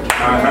tired.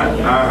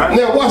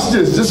 Now watch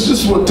this. This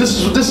is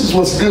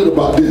what's good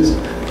about this.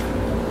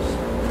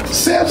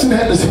 Samson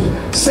had to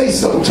say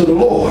something to the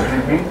Lord,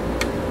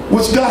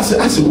 which God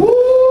said. I said,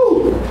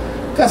 woo!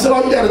 God said,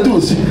 all you got to do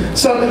is,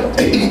 son.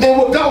 And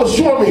what God was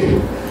showing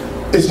me,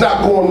 it's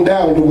not going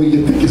down the way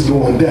you think it's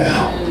going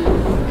down.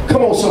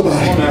 Come on, somebody.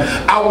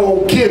 I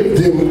won't give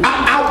them.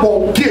 I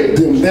won't give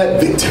them that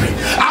victory.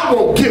 I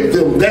won't give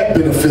them that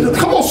benefit.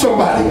 Come on,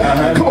 somebody.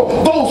 Come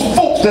on. Those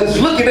folks that's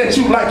looking at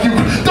you like you.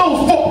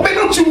 Those folks. Man,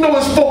 don't you know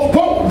it's folks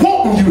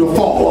wanting you to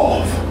fall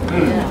off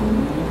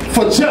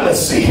for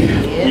jealousy,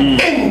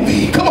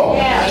 envy. Come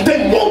on.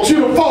 They want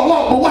you to fall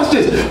off. But watch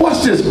this.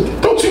 Watch this.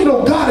 Don't you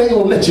know God ain't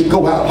gonna let you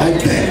go out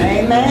like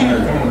that?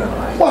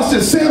 Amen. Watch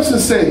this. Samson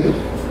said.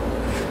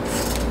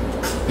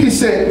 He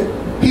said,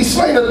 he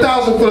slain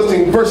 1,000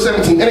 Philistines, verse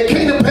 17. And it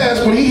came to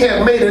pass when he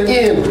had made an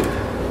end.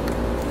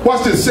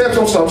 Watch this,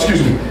 Samson,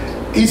 excuse me.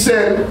 He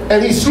said,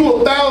 and he slew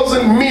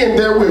 1,000 men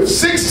therewith,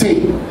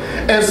 16.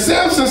 And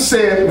Samson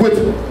said, with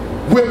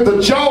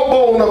the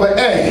jawbone of an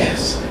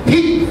ass,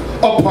 heap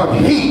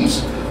upon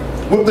heaps,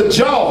 with the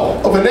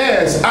jaw of an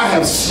ass, I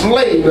have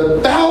slain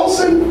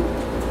 1,000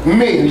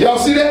 men. Y'all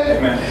see that?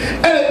 Amen.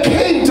 And it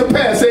came to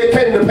pass. Say it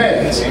came to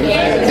pass.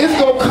 Amen. It's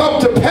going to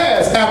come to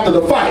pass after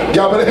the fight.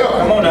 Y'all better help.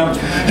 Come on now.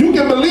 You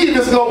can believe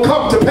it's going to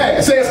come to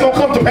pass. Say it's going to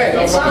come to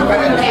pass.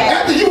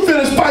 After you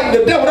finish fighting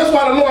the devil, that's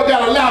why the Lord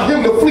got to allow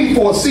him to flee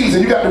for a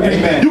season. You got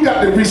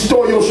to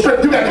restore your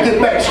strength. You got to get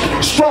back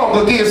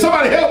strong again.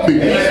 Somebody help me.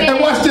 Amen. And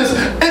watch this.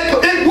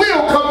 It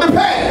will come to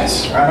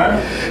pass.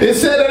 It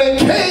said that it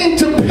came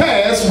to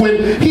pass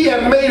when he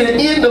had made an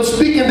end of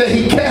speaking that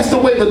he cast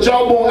away the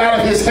jawbone out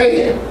of his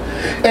hand.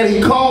 And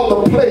he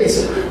called the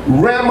place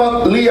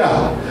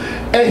Ramath-Leah.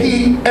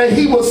 And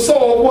he was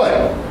sore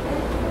what?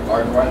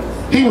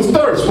 He was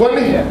thirsty,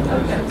 wasn't he?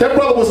 That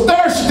brother was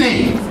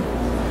thirsty.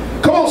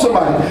 Come on,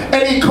 somebody.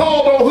 And he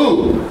called on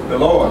who? The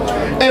Lord.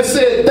 And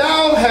said,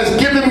 thou hast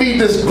given me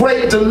this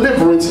great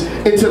deliverance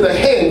into the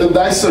hand of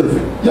thy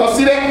servant. Y'all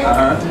see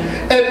that?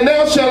 And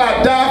now shall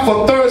I die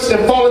for thirst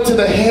and fall into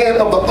the hand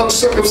of the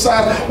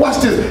uncircumcised.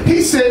 Watch this.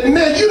 He said,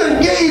 man, you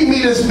done gave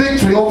me this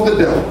victory over the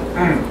devil.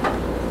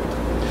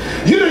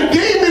 You done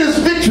gave me this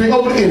victory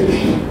over the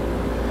enemy.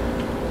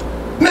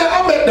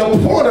 Now I'm at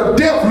the point of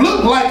death.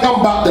 Look like I'm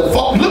about to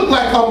fall. Look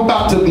like I'm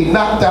about to be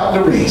knocked out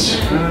the race.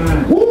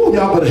 Woo,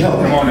 y'all better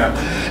help me. Come on now.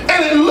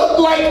 And it looked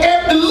like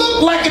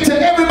it to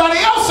everybody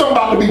else I'm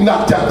about to be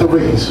knocked out the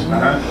race.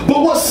 But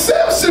what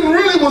Samson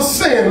really was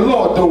saying,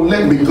 Lord, don't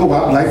let me go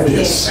out like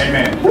this.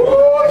 Amen. Woo,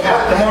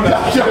 Come on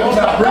now.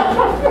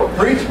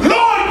 Preach.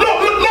 Lord,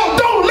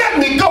 don't let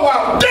me go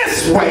out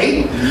this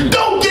way.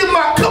 Don't give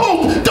my, come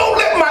on, don't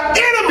let my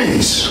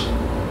enemies.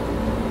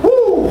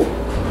 Woo.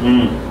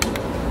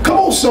 Come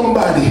on,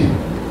 somebody.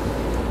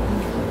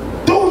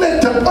 Don't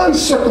let the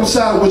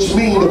uncircumcised, which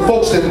means the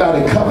folks that are not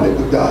in covenant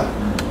with God.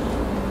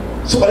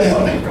 Somebody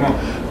help me. Come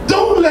on.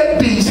 Don't let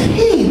these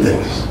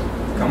heathens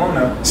Come on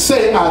now.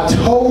 Say, I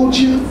told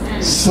you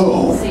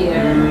so.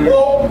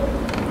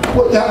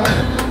 Well,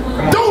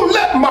 don't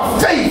let my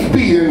faith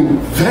be in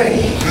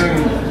vain.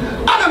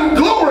 I done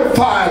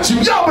glorified you.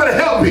 Y'all better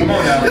help me.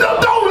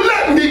 Don't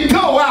let me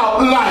go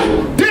out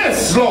like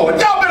this, Lord.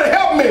 Y'all better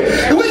help me.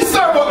 We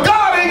serve a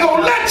God ain't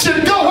gonna let you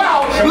go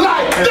out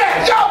like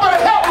that. Y'all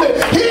better help me.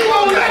 He ain't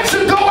gonna let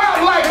you go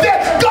out like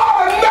that.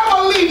 God will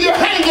never leave you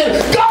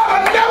hanging. God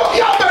will never.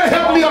 Y'all better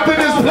help me up in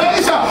this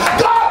place.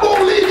 God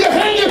won't leave you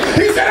hanging.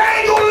 He said,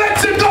 I ain't gonna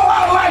let you go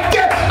out like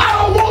that. I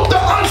don't want the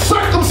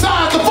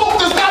uncircumcised, the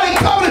folks that's not in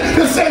covenant,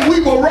 to say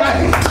we were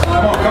right.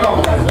 Come on, come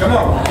on, come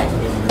on.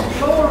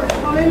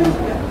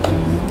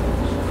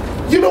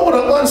 You know what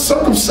an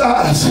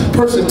uncircumcised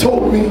person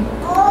told me?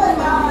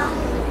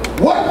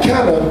 What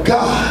kind of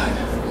God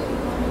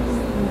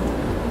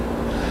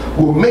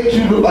will make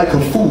you look like a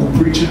fool,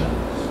 preacher?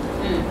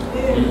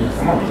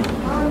 Come on.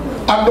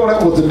 I know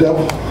that was the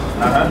devil.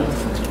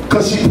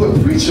 Because he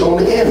put preacher on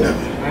the end of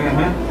it.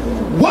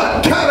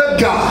 What kind of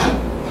God,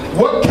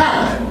 what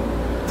kind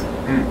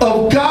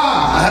of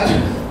God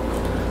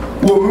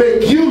will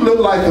make you look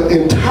like an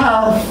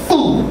entire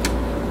fool,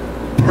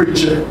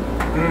 preacher?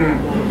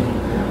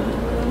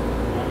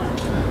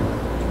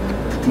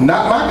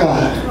 Not my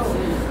God.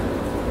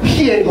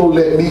 He ain't gonna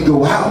let me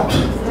go out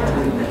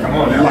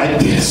like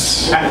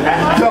this.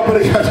 Y'all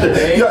better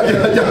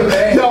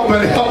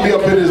help me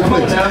up in this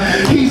place.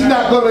 He's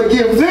not gonna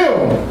give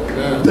them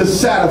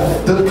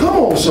the come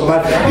on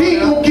somebody. He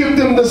ain't gonna give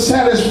them the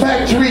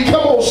satisfactory.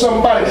 Come on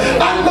somebody.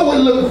 I know it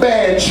look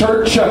bad,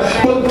 church,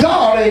 but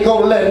God ain't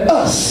gonna let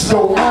us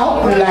go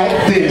out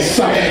like this.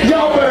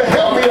 Y'all better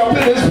help me up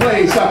in this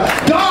place.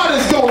 God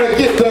is gonna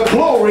get the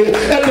glory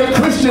at the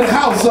Christian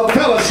house of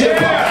fellowship.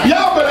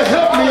 Y'all better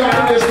help me up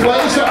in this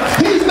place.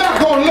 He's not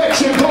gonna let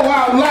you go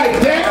out like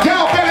that.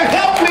 Y'all better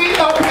help me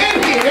up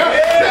in here.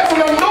 There's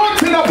an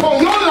anointing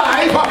upon your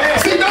life.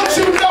 See, don't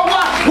you know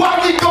why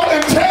we go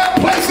and tear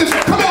places?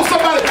 Come on,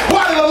 somebody.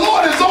 Why the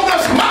Lord is on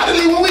us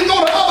mightily when we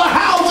go to other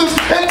houses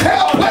and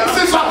tear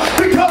places?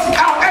 Because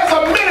as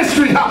a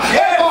ministry,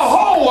 as a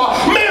whole,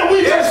 man,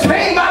 we just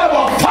came out of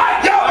a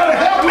fight. Y'all better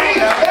help me.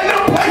 And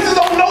them places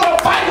don't know the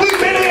fight we've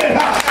been in.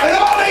 And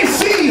all they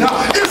see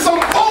is some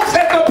folks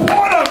at the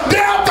point of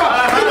death.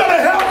 You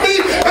better help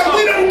me. And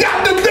we done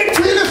got the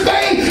victory in this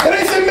thing. And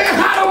they say, man,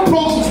 how them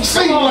folks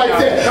sing like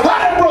that? How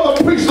that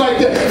brother preach like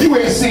that? You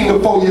ain't seen the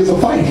 4 years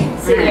of fighting.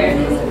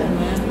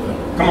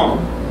 Come on.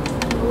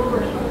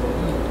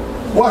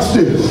 Watch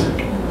this.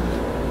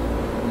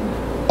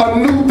 A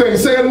new thing.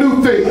 Say a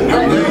new thing.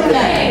 A new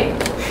thing.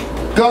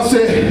 God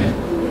said,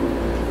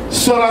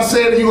 son, I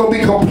said you're going to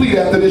be complete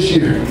after this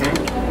year.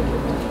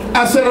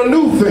 I said a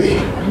new thing.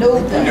 A new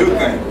thing. New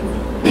thing.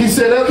 He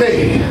said,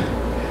 okay,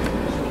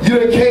 you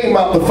done came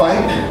out the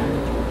fight.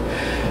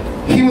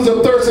 He was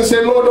athirst and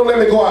said, Lord, don't let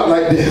me go out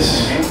like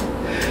this.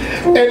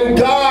 And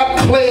God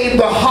clave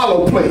the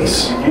hollow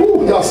place.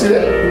 Ooh, y'all see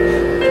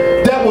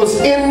that? That was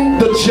in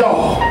the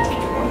jaw.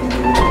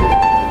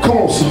 Come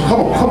on, son. Come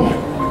on, come on.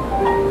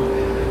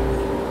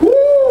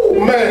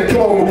 Woo, man,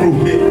 come on, bro.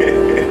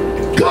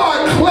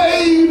 God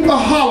clave the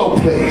hollow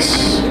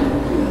place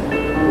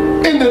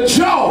in the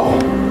jaw.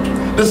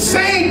 The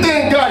same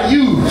thing God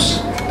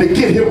used to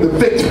get him the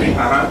victory.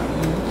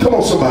 Come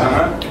on,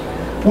 somebody.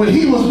 When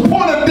he was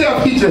born of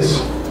death, he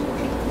just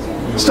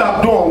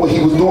stopped doing what he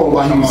was doing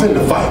while he was in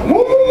the fight.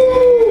 Woo!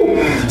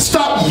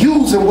 Stop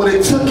using what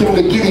it took him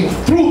to get him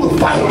through the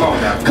fight.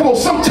 Come on,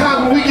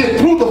 sometimes when we get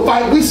through the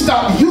fight, we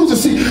stop using.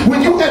 See,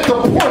 when you're at the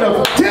point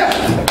of death,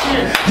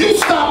 you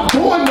stop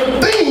doing the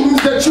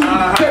things that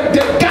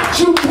got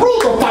you through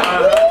the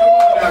fight. Woo!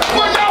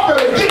 Well, y'all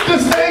better get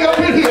this thing up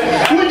in here.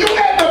 When you're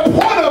at the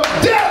point of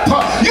death,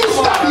 you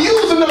stop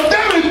using the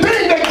very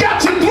thing that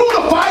got you through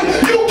the fight.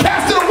 You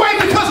cast it away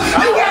because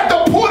you at the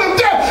point of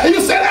death. And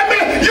you say, that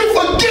man, you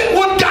forget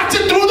what got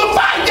you through the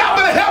fight. Y'all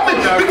better help me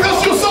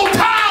because you're so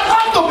tired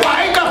of the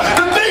fight.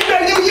 The thing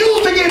that you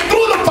used to get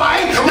through the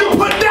fight, you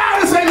put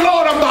down and say,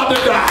 Lord, I'm about to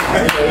die.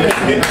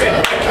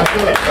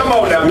 Come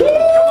on now.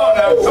 Come on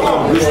now. Come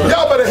on.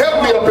 Y'all better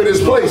help me up in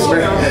this place,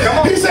 man.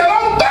 He said,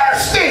 I'm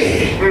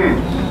thirsty.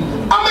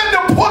 I'm at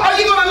the point, are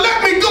you going to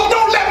let me go?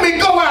 Don't let me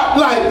go out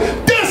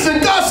like this.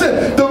 And God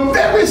said, the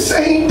very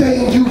same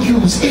thing you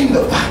use in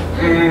the fight,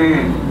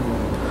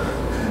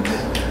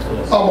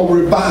 I'm going to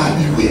revive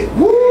you with.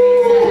 Woo!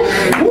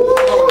 Woo!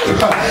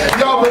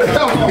 Y'all better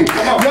help me.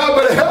 Y'all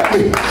better help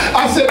me.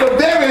 I said, the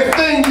very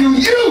thing you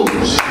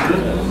use.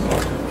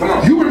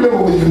 You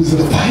remember when you was in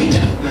the fight.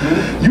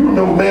 You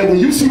remember, man, when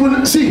you see,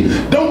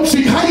 don't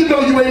see, how you know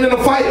you ain't in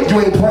a fight?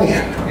 You ain't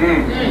praying.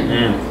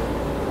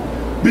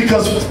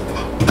 Because,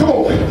 come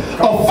on,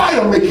 a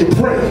fight will make you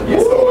pray.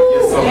 Yes, Lord.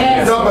 Yes, Lord.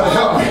 Yes, Y'all better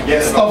help me.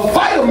 Yes, Lord. A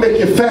fight will make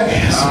you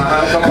fast.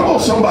 Come on,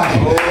 somebody.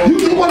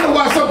 You wonder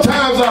why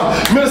sometimes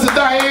Minister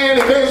Diane and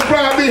Evangelist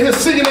Brian be here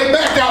singing their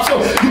back out. So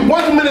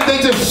one minute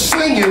they just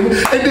singing,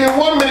 and then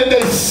 1 minute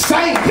they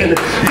singing.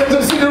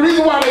 See, the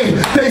reason why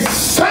they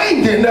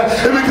singing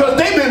is because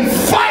they've been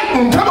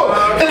fighting. Come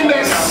on, and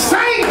they're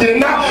singing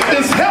now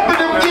is helping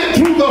them get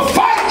through the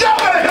fight. Y'all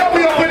better help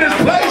me up in this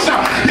place.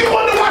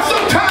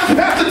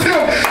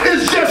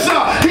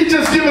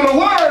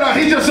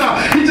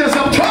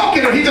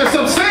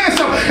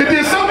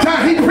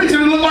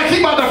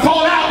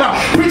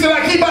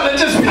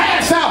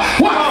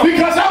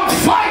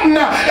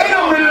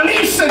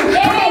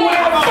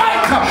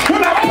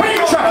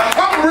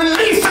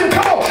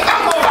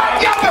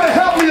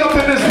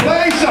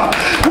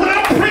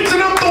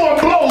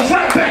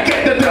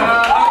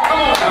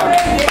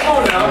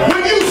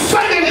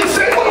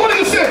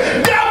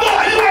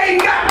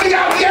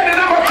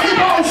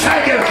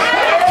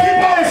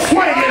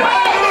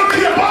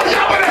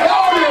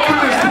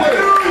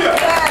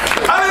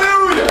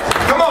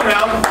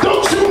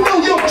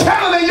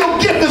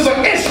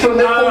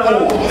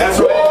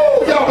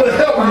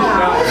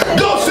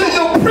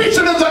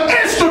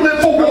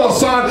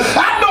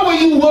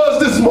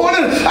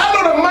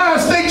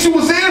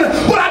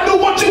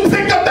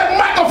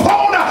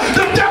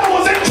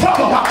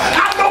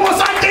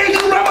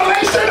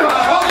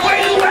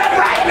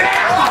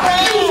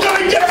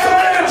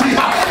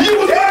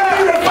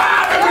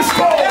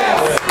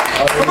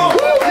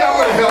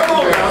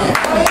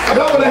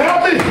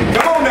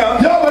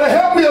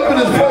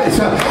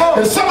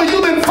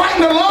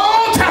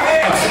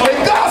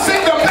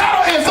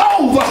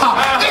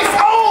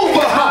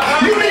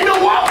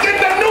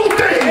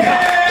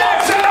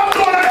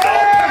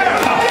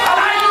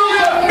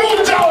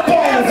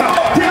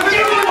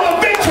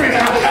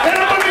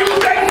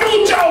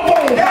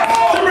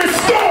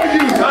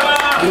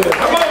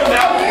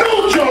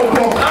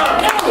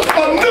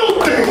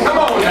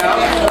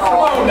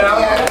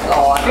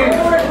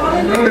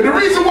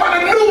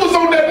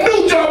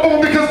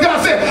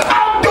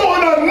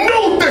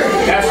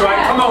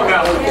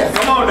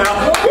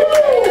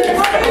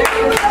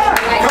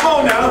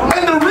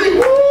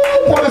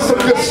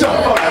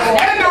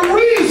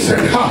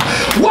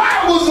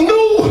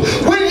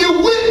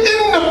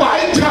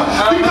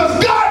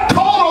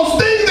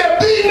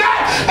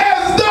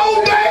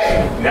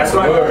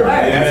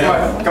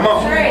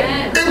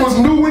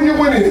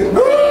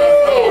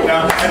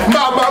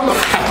 My.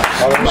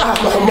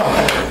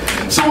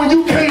 So when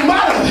you came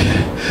out of it,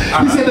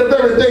 he said the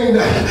very thing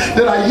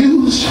that I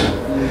used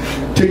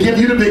to give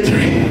you the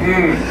victory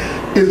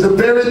is the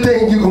very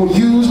thing you're going to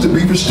use to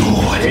be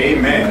restored.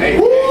 Amen.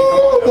 Woo,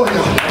 boy,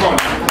 Come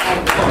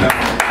on now.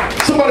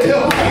 somebody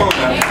help me. Come on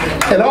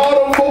now. And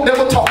all them folk that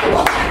were talking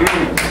about you,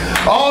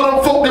 all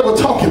them folk that were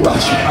talking about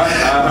you,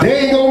 they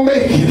ain't going to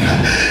make it.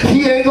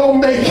 He ain't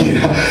going to make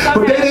it.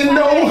 But they didn't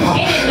know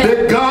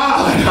that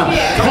God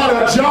had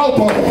a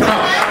jawbone,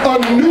 a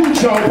new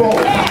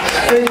jawbone.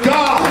 And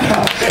God,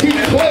 he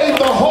claimed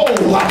the hole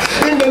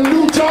in the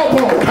new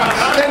jawbone.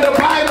 And the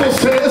Bible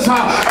says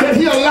that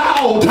he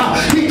allowed,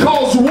 he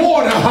caused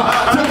water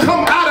to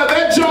come out of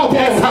that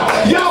jawbone.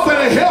 Y'all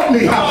better help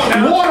me.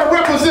 Water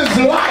represents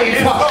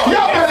life.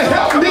 Y'all better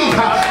help me.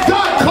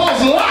 God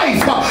caused life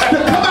to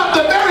come out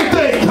the very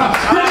thing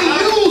that he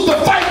used to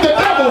fight the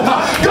devil.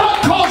 God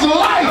caused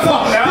life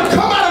to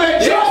come out of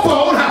that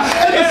jawbone.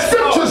 And the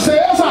scripture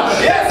says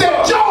that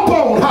that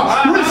jawbone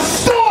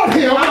restored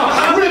him,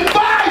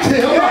 revived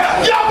him.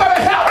 Y'all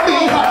better help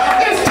me.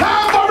 It's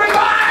time for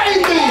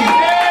revive me.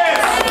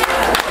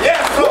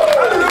 Yes.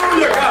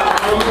 Hallelujah, God.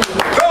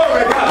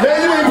 Glory, God. Man,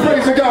 you ain't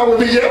praising God with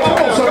me yet. Come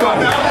on,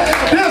 somebody.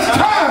 It's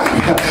time.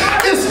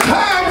 It's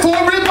time for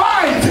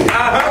reviving.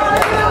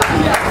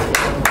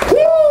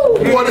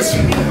 Woo!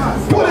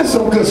 Boy, that's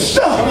some good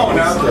stuff. Come on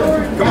now.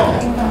 Come on.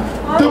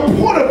 The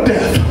point of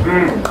death.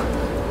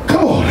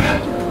 Come on.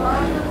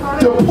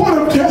 The point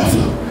of death.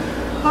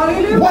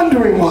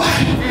 Wondering why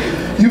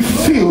you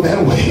feel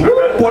that way.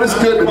 Boy, it's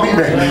good to be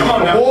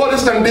man. Boy,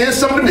 this done did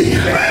something to me.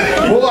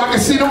 Boy, I can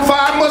see them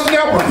 5 months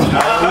now, brother.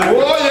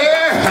 Boy,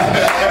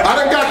 yeah. I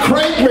done got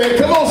crank, man.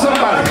 Come on,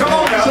 somebody.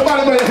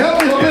 Somebody better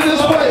help me up in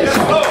this place.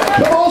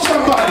 Come on,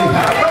 somebody.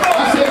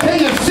 I said, can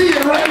you see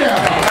it right now?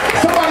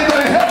 Somebody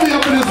better help me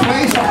up in this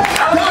place.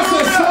 God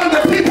said, son,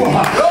 the people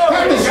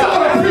have to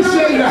start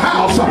appreciating the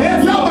house. Y'all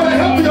better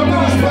help me up in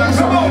this place.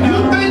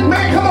 You think,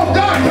 man, come on,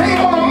 God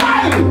came on a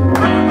mighty.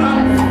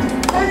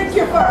 Thank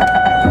you, Father.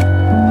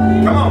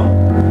 Come on.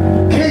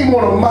 Came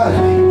on a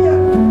mighty.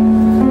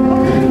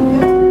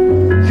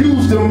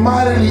 Used them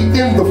mightily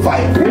in the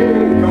fight.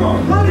 Come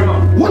on. Come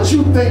on. What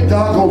you think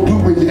God gonna do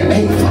when you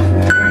ain't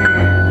fighting?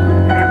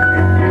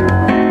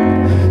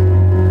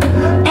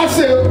 I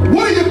said,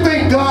 what do you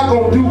think God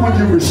gonna do when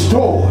you're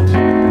restored?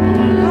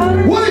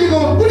 What do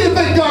you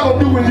think God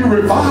gonna do when you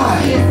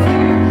revive?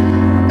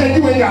 And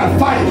you ain't gotta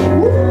fight.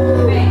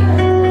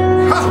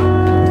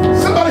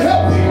 Somebody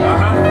help me.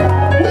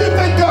 What do you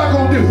think God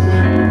gonna do?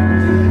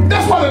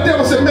 That's why the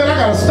devil said, man, I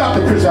gotta stop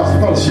the Christian House of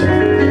Fellowship.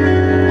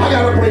 I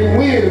gotta bring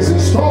winds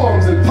and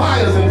storms and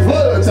fires and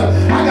floods. I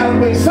gotta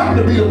bring something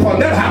to beat upon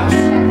that house.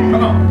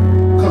 Come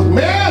on. Because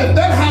man, if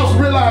that house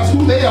realize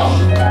who they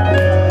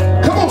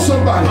are, come on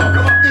somebody,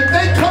 if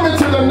they come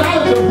into the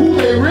knowledge of who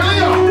they really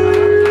are,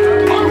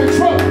 I'm in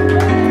trouble.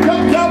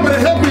 Y'all better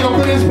help me up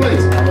in this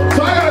place.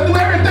 So I gotta do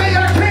everything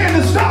I can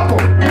to stop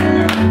them.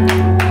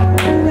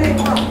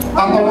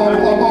 I'm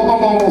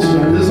almost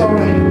done. Is this all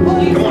right?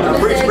 Come on now.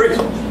 Preach.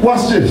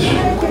 Watch this.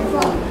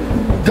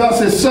 God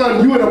says,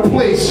 son, you in a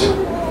place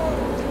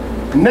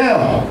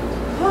now.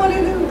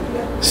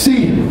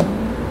 See,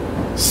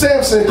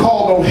 Samson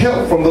called on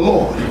help from the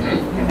Lord.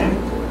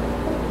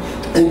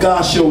 And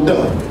God showed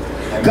up.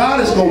 God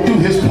is going to do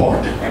his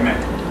part. Amen.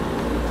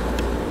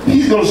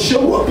 He's going to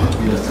show up.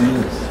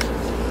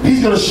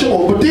 He's going to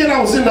show up. But then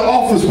I was in the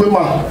office with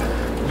my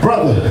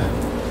brother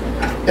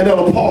and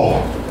Elder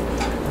Paul.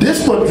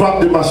 This one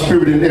dropped in my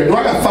spirit in there. Do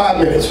I got 5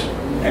 minutes?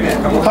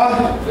 Amen. Come on.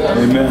 Huh?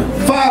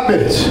 Amen. 5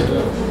 minutes.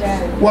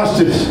 Watch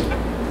this.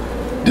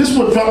 This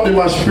one dropped in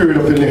my spirit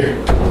up in there.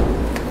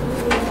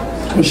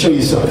 Let me show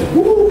you something.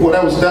 Woo, boy,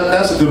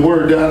 that's a good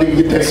word. I need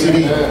to get that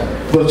CD,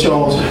 Brother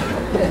Charles.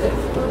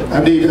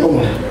 I need that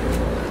one.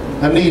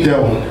 I need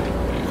that one.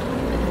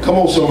 Come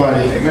on,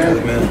 somebody. Amen.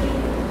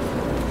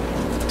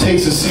 Amen.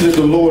 Taste and see that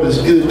the Lord is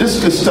good. This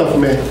is good stuff,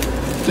 man.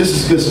 This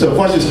is good stuff.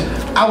 Watch this.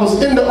 I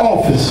was in the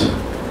office,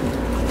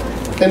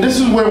 and this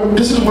is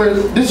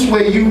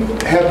where you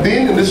have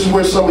been, and this is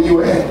where some of you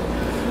are at.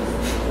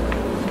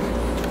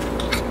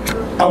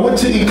 I went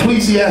to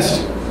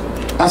Ecclesiastes.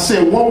 I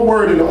said one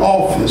word in the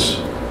office.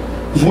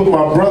 It was with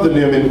my brother and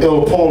them and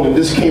Elder Paul, and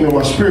this came in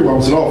my spirit when I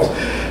was in office.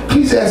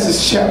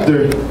 Ecclesiastes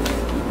chapter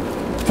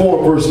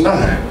 4, verse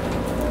 9.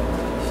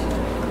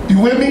 You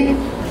with me?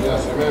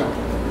 Yes, amen.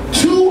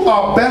 2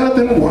 are better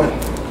than 1.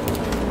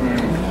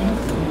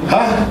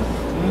 Huh?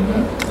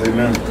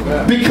 Amen.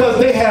 Because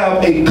they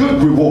have a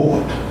good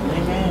reward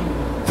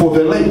for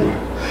their labor.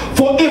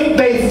 For if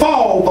they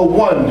fall, the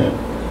one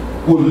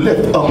will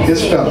lift up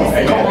his fellow.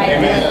 Amen.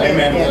 Amen.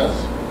 Amen.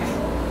 Yes.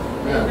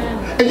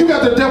 And you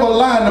got the devil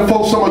lying to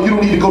folks talking about you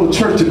don't need to go to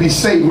church to be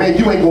saved. Man,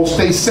 you ain't going to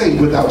stay saved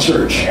without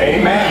church.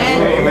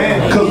 Amen.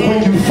 Amen. Because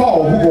when you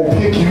fall, who going to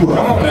pick you up?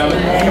 Come on now.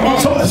 Come on.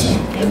 So listen.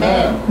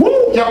 Woo!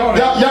 Y'all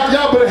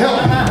better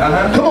help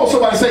me. Come on,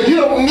 somebody say, you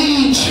don't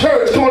need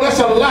church. Come on, that's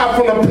a lie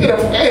from the pit of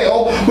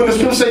hell. When the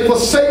scripture say,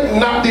 forsake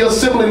not the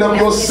assembling of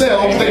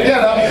yourselves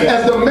together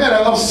as the manner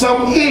of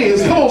some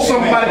is. Come on,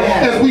 somebody,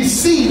 as we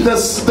see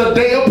see the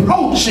day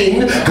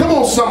approaching. Come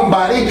on,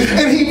 somebody.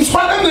 And he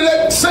right under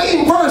that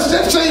same verse,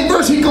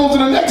 he goes to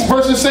the next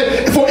verse and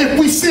say, for if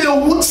we sin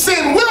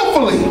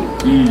willfully.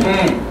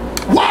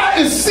 Why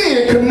is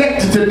sin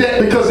connected to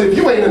that? Because if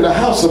you ain't in the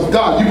house of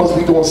God, you must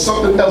be doing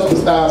something else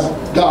besides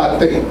God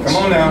things.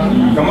 Come on now.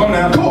 Come on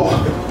now. Come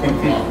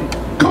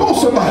on. Come on,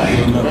 somebody.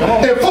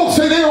 And folks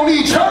say they don't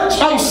need church.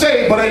 I'm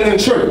saved, but I ain't in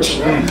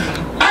church.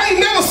 I ain't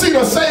never seen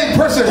a saved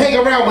person hang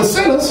around with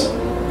sinners.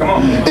 Come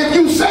on. If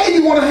you say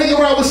you want to hang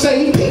around with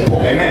saved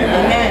people.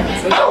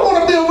 Amen. I don't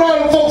want to be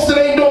around folks that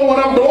ain't doing what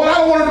I'm doing. I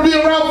don't want to be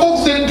around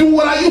folks that do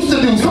what I used to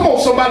do. Come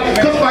on, somebody.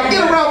 Because if I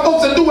get around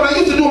folks that do what I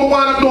used to do, I'm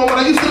wind up doing what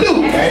I used to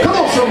do. Come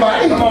on,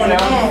 somebody. Come on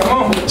now.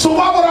 Come on. So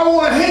why would I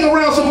want to hang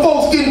around some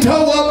folks getting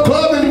towed up,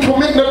 clubbing,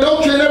 committing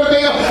adultery and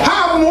everything else?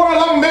 How in the world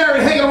I'm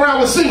married hanging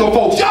around with single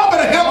folks? Y'all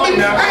better help me.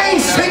 I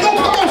ain't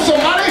single. Come on,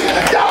 somebody.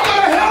 Y'all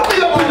better help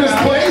me up in this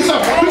place.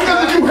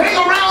 Because if you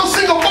hang around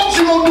single folks,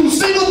 you're going to do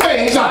single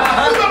things. You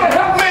better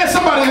help me.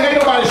 Somebody, ain't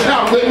nobody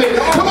shout with me.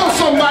 Come on,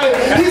 somebody.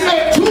 He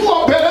said two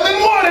are better than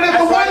one. And if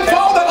the one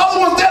falls, the other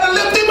one's there to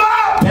lift him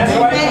up. That's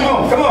right.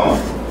 Come on.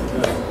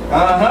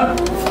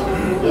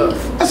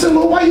 I said,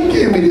 Lord, why you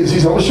giving me this? He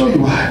said, I'm going to show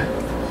you why.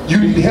 You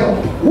need help.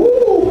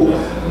 Woo!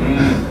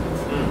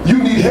 You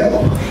need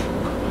help.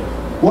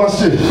 Watch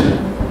this.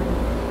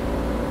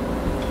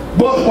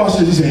 But watch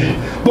this, he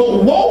said,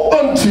 but woe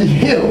unto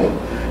him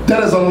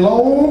that is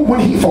alone when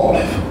he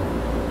falleth,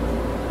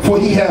 for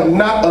he have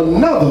not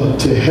another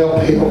to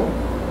help him.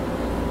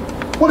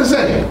 What is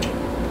that?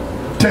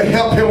 To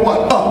help him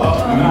what?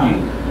 Up.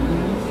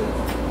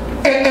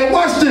 And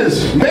watch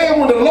this. Man,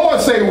 when the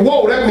Lord say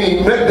woe, that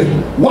means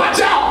watch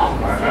out.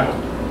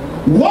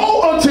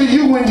 Woe unto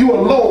you when you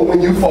alone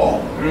when you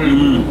fall.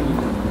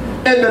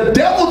 And the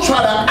devil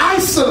try to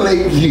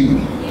isolate you.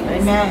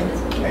 Amen.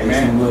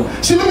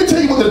 Amen. See, let me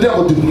tell you what the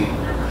devil do.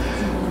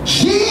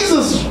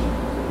 Jesus,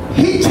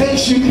 he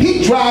takes you,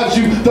 he drives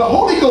you, the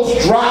Holy Ghost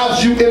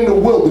drives you in the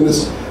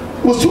wilderness.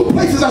 It was two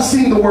places I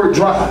seen the word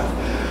drive.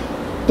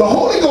 The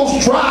Holy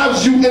Ghost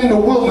drives you in the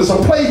wilderness.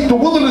 The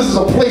wilderness is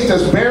a place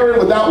that's barren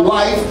without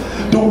life.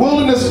 The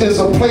wilderness is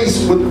a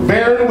place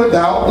barren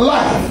without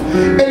life.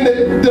 And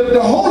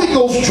the Holy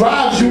Ghost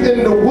drives you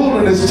in the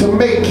wilderness to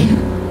make you.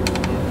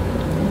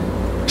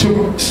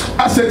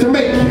 I said to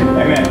make you.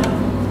 Amen.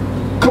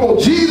 Come on,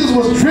 Jesus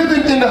was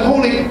driven by the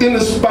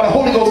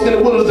Holy Ghost in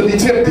the wilderness to be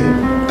tempted.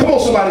 Come on,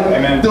 somebody.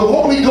 Amen. The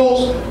Holy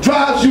Ghost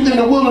drives you in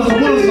the wilderness. The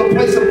wilderness is a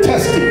place of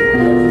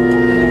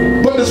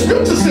testing. But the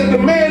scripture said the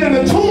man in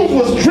the tombs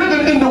was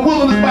driven in the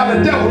wilderness by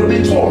the devil to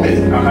be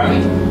tormented.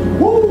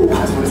 Woo.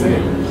 That's what it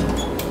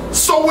said.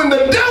 So when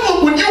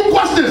you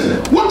watch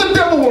this, what the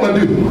devil want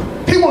to do?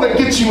 He want to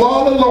get you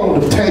all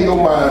alone to tear your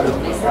mind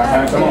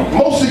up. Come on.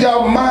 Most of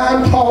y'all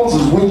mind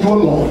problems is when you're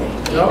alone.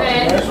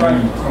 That's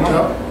right. Come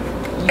on.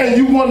 And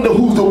you wonder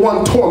who's the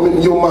one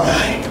tormenting your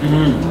mind.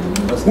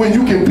 When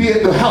you can be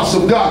at the house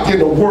of God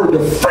getting a word to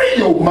free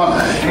your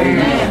mind.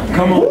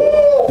 Come on.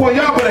 Woo, boy,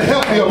 y'all better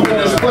help me up in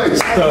this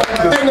place.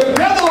 And the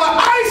devil will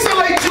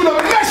isolate you to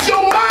mess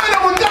your mind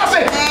up. When God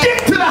said,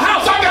 get to the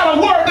house, I got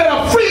a word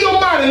that'll free your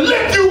mind and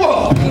lift you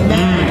up.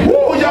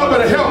 Woo, y'all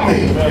better help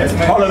me.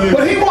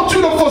 But he wants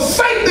you to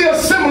forsake the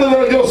assembling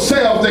of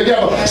yourselves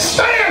together.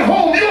 Stay at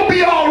home, you'll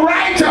be all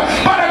right.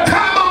 By the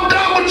time I'm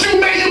done with you,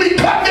 man, you'll be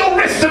cutting your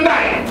wrist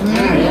tonight.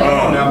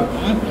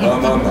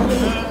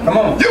 Come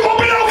on. You're going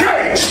to be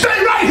okay.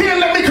 Stay right here and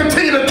let me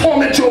continue to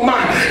torment your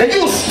mind. And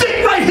you'll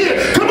stick right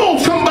here. Come on,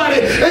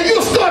 somebody. And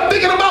you'll start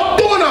thinking about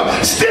doing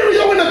a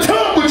stereo in the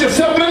tub with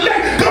yourself. And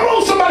come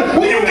on, somebody.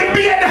 When you can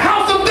be at the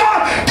house of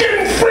God,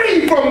 getting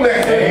free from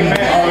that. Amen.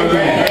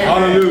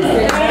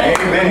 Hallelujah.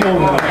 Amen.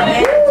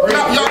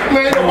 Y'all,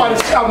 man, nobody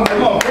shouting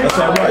that up. That's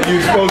all right. You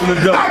exposing the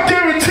devil. I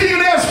guarantee you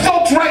there's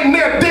folks right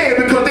there dead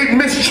because they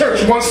missed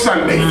church one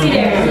Sunday.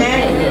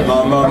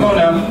 Come on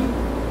now.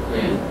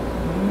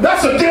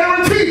 That's a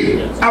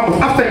guarantee.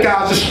 I think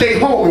I'll just stay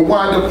home and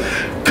wind up,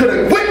 could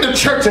have went to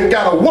church and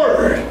got a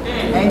word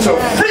to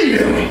free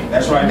them.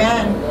 That's right.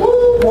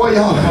 Woo, boy,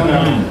 y'all.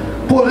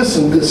 Boy, this is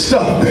some good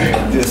stuff,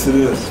 man. Yes, it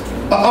is.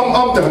 I'm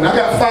done. I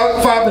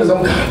got five minutes.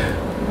 I'm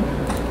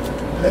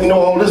done. I didn't know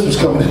all this was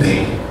coming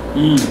today.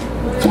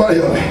 Somebody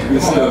help me.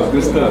 Good stuff.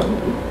 Good stuff.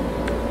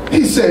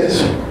 He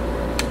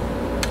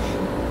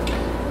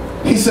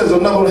says,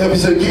 I'm not going to help. He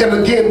said,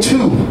 and again,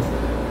 too.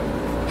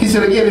 He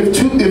said again, if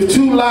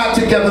two lie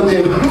together,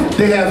 then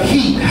they have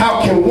heat.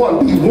 How can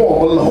one be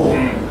warm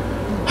alone?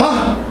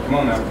 Huh? Come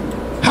on now.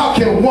 How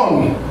can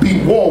one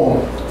be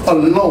warm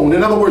alone?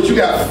 In other words, you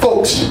got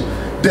folks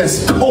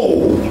that's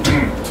cold.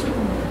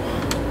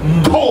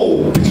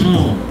 Cold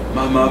people.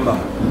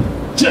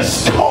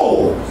 Just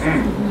cold.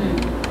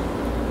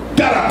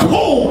 Got a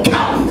cold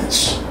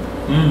countenance.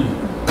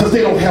 Because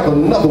they don't have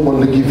another one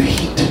to give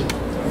heat.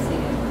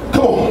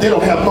 Come on, they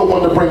don't have no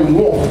one to bring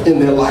warmth in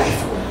their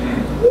life.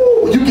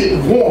 You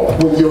get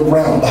warmth when you're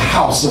around the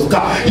house of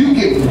God. You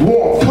get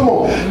warmth. Come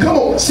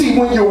on. See,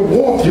 when you're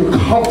warm, you're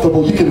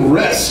comfortable. You can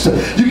rest.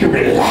 You can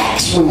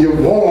relax when you're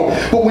warm.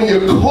 But when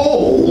you're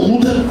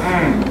cold,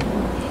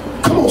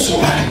 come on,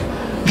 somebody.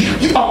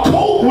 I'm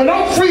cold. When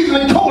I'm freezing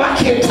and cold, I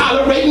can't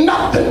tolerate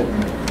nothing.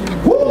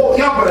 Woo,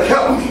 y'all better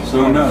help me.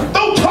 So enough.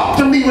 Don't talk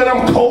to me when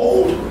I'm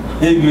cold.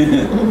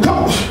 Amen.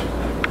 Come on.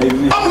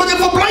 Amen. I'm looking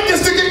for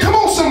blankets to get. Come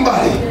on,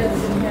 somebody.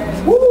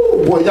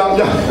 Woo, boy, y'all.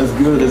 That's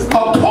good. That's good.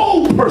 A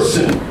cold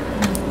person.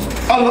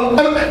 And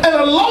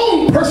a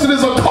lone person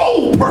is a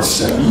cold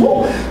person.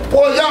 Boy,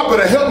 y'all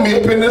better help me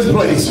up in this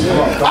place.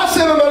 I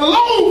said an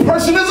alone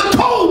person is a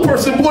cold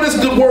person. Boy, this is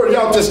a good word.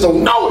 Y'all just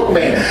don't know it,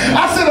 man.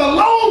 I said a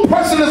lone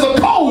person is a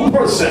cold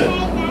person.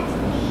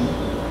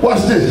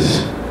 Watch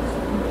this.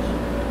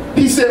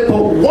 He said,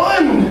 but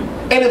one,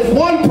 and if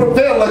one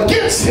prevail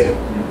against him,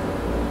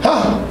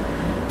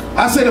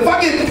 I said,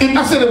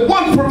 if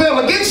one prevail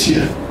against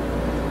you,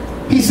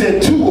 he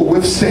said, two will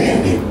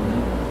withstand him.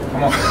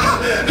 Come on.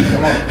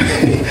 Come on.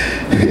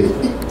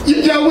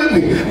 Y'all with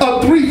me? A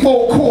 3/4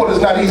 cord is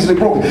not easily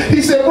broken.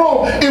 He said,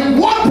 bro, if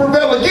one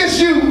prevail against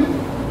you,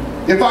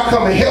 if I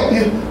come and help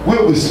you,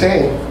 we'll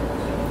withstand.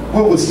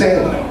 We'll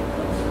withstand.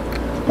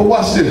 But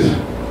watch this.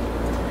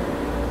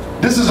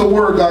 This is a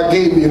word God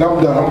gave me, and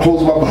I'm done. I'm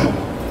closing my Bible.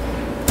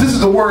 This is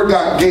the word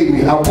God gave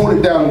me. I wrote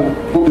it down and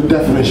wrote the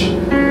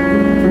definition.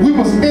 We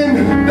was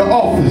in the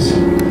office.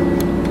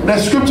 That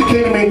scripture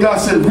came to me and God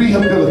said,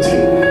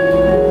 rehabilitate.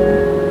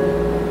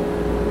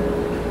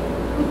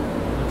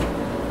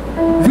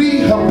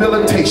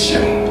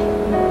 Rehabilitation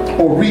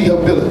or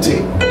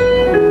rehabilitate.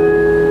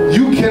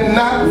 You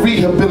cannot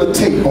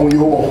rehabilitate on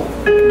your own.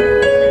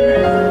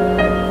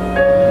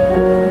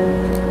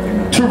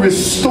 To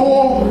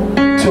restore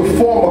to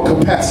former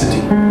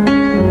capacity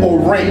or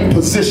rank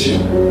position.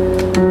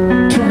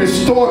 To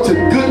restore to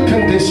good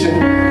condition.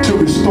 To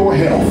restore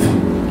health.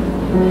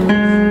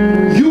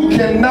 You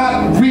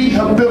cannot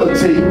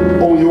rehabilitate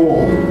on your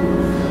own.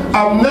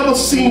 I've never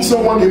seen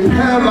someone get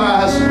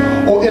paralyzed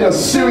or in a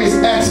serious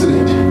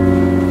accident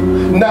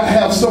not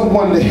have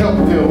someone to help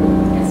them.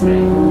 That's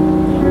right.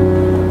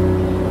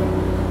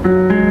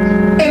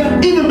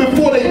 And even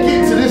before they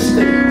get to this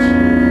stage,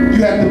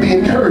 you have to be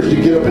encouraged to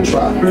get up and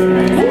try.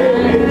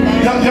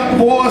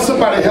 Boy,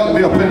 somebody help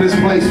me up in this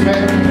place,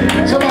 man.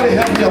 Somebody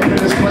help me up in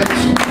this place.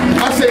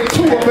 I say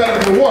two are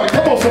better than one.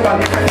 Come on,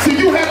 somebody. See,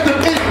 you have to,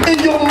 in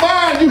your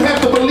mind, you have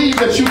to believe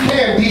that you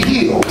can be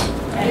healed.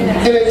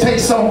 And it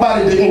takes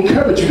somebody to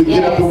encourage you to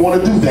get up and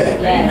want to do that.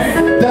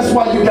 That's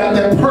why you got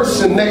that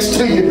person next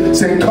to you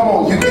saying, come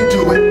on, you can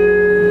do it.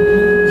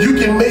 You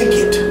can make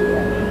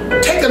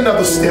it. Take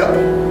another step.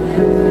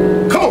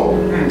 Come on.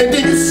 And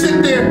then you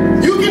sit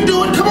there. You can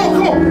do it. Come on,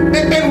 come on.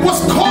 And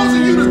what's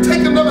causing you to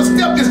take another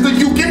step is the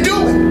you can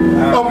do it.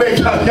 Oh, man,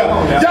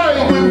 y'all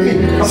ain't with me.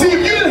 See, if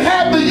you didn't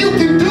have the you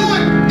can do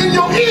it in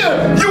your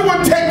ear, you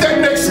wouldn't take that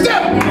next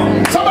step.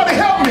 Somebody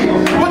help me.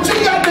 But you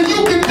got the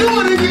you can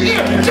do it in your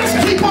ear. Just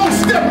keep on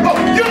stepping up.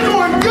 You're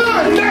doing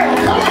good now.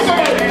 Come on,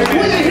 somebody.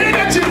 When you hear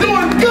that you're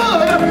doing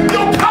good,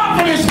 your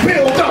confidence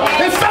builds up.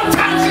 And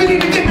sometimes you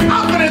need to get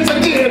confidence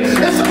again.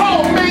 It's,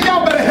 oh man,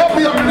 y'all better help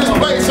me up in this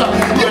place.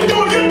 You're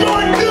doing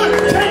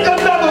good. Take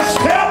another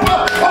step.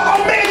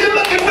 Oh man, you're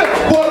looking good.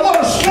 Boy, what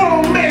a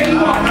strong man you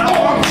are.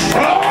 Oh, I'm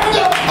strong.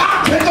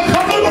 I'll take a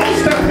couple of those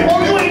steps. Oh,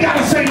 you ain't got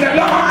to say that.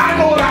 No, I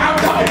know what I'm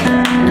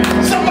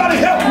talking. Somebody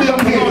help me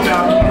up here.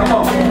 Come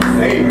on.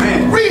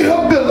 Amen.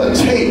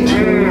 Rehabilitate.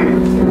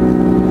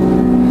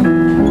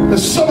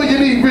 Some of you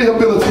need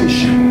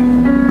rehabilitation.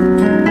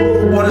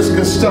 What is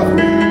good stuff?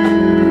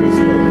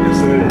 Yes,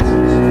 it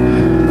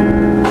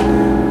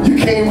is. You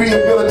can't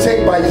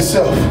rehabilitate by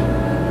yourself.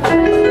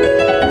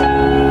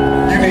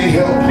 You need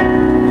help.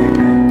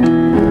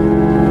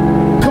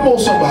 Come on,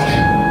 somebody.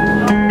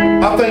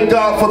 I thank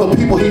God for the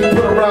people He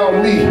put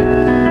around me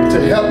to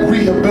help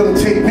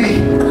rehabilitate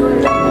me.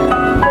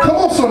 Come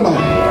on,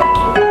 somebody.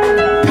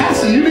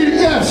 Pastor, you need it?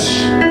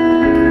 Yes.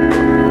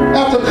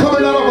 After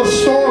coming out of a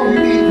storm, you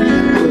need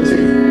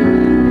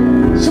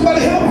rehabilitation.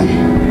 Somebody help me.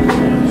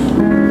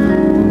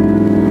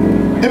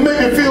 It made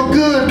me feel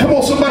good. Come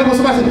on, somebody. When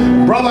somebody say,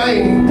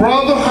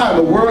 brother, how in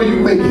the world you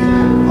make it?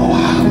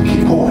 Oh, we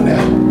keep going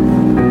now.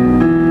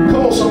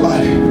 Come on,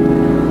 somebody.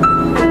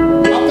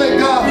 I thank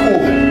God for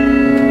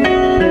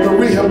the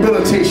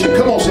rehabilitation.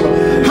 Come on,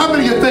 somebody. How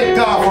many of you thank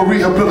God for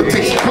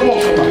rehabilitation? Come on,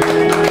 somebody.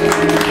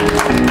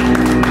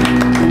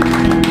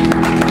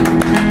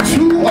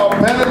 Two are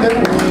better than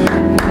one.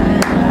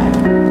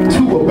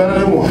 Two are better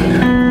than one.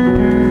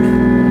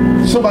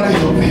 Somebody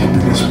help me up in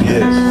this place.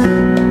 Yes.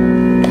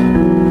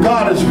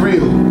 God is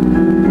real.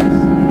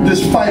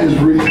 This fight is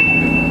real.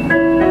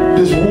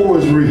 This war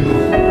is real.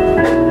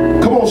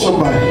 Come on,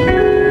 somebody.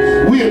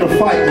 We in the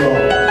fight, y'all.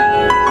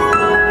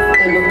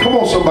 And come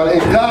on, somebody.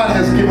 And God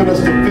has given us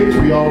the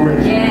victory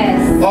already.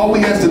 Yes. All we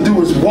have to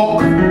do is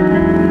walk.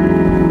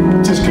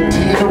 Just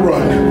continue to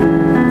run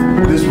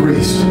this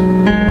race.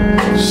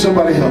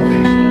 Somebody help me.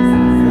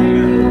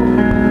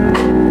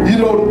 You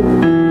know,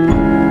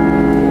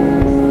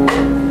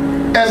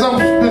 as I've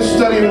been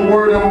studying the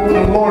Word, I'm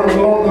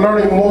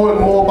learning more and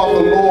more about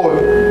the Lord.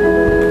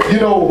 You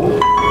know,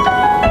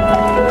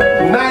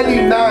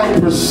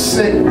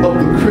 99% of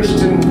the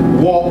Christian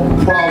walk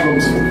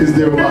problems is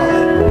their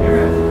mind.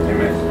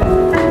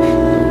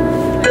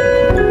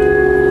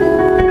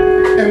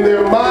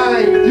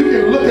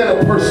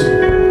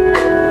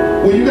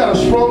 you got a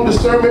strong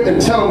discernment,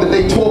 and tell them that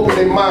they tore up in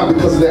their mind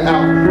because they're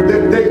out.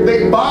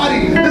 They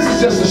body, this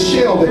is just a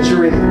shell that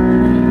you're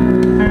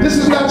in. This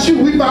is not you.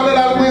 We found that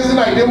out Wednesday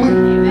night, didn't we?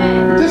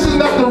 This is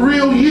not the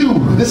real you.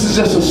 This is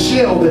just a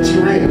shell that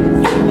you're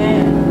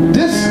in.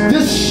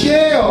 This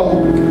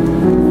shell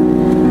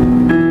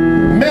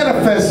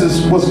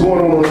manifests what's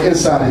going on the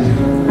inside of you.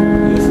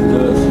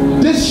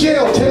 This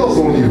shell tells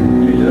on you.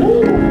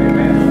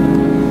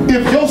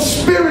 If your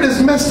spirit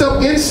is messed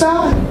up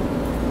inside,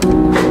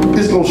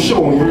 it's going to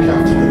show on your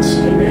countenance.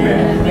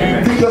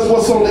 Because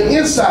what's on the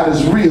inside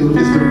is real,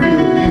 is the real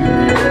you.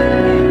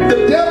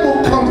 The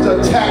devil comes to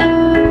attack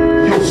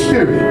your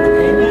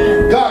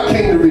spirit. God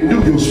came to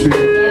renew your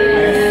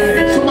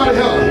spirit. Somebody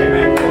help me.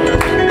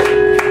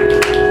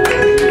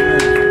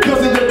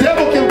 Because if the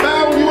devil can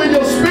bound you in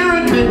your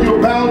spirit, then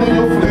you're bound in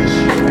your flesh.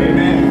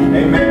 Amen.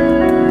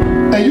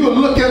 Amen. And you'll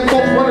look at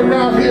folks running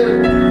around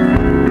here.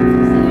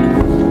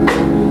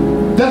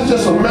 That's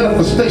just a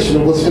manifestation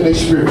of what's in their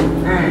spirit.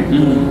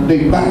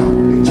 They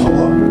bound, they tore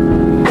up,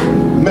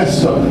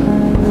 messed up.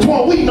 Come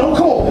on, we know,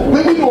 come on.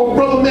 When we know a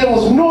brother man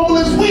was normal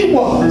as we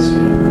was.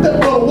 That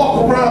brother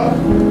walk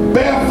around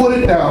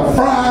barefooted down,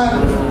 fried,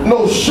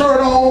 no shirt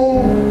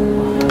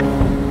on.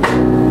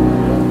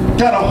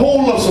 Got a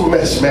hold of some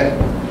mess, man.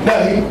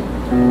 Now he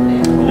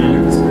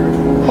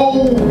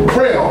whole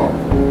realm.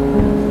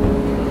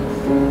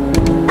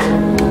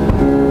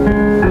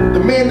 The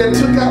man that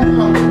took out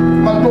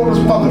my daughter's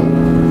mother,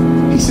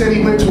 he said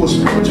he went to a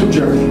spiritual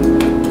journey.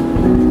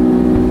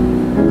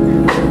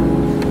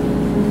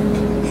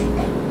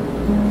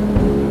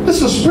 This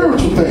is a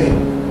spiritual thing.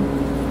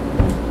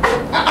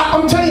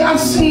 I'm telling you, I've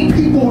seen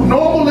people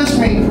normal as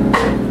me.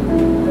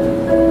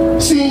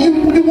 See,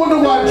 you wonder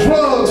why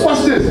drugs,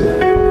 watch this.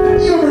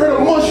 You ever heard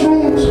of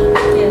mushrooms?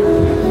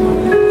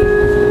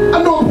 I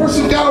know a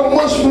person got on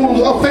mushrooms,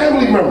 a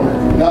family member.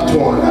 Not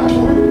torn, not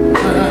torn.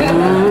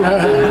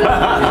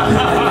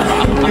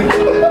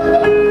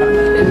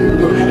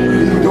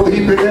 He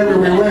been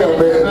everywhere,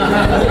 man.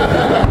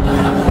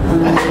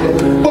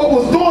 But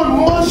was doing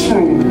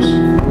mushrooms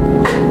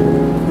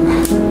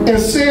and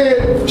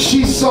said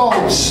she saw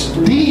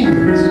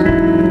demons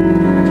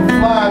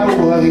flying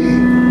over her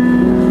head.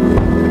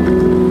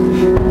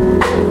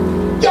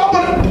 Y'all,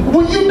 but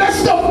when that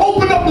stuff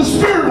opened up the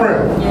spirit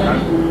realm,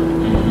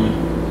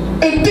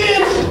 and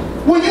then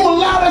when you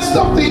allow that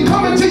stuff to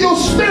come into your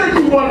spirit,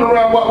 you running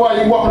around while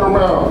you're walking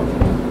around.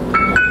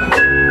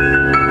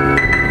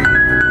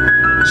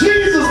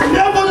 Jesus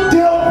never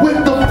dealt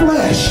with the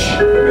flesh.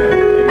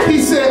 He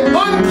said,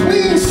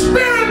 unclean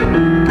spirit,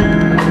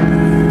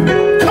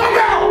 come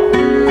out.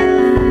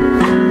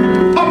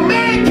 A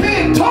man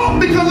can't talk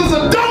because there's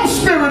a dumb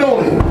spirit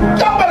on him.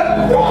 Y'all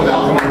better, come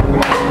on.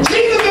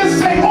 Jesus didn't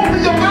say,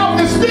 open your mouth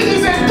and speak. He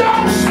said,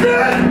 dumb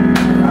spirit,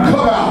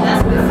 come out.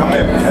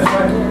 That's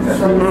right. That's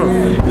right.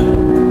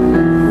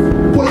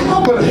 Well,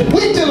 y'all better,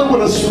 we dealing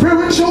with a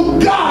spiritual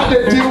God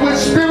that deals with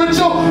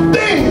spiritual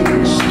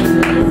things.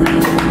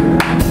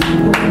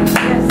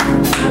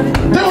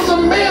 There was a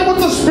man with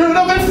the spirit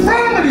of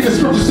infirmity, the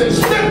scripture says.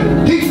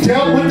 He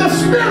dealt with the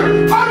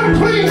spirit,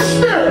 unclean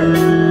spirit.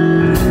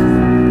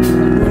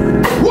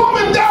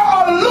 Woman, thou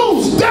art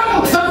loose. The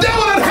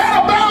devil that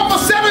had her bound for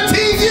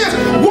 17 years.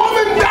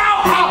 Woman,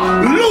 thou art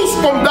loose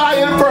from thy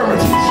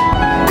infirmities.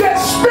 That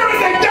spirit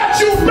that got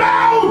you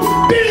bound,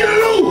 be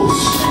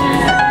loose.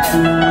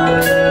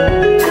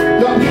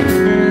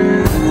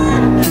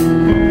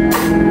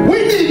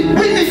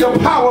 We need the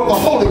power of the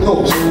Holy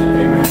Ghost.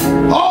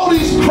 All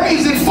these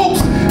crazy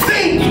folks,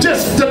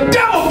 the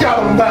devil got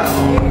them bound.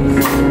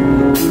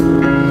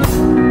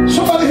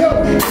 Somebody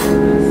help me.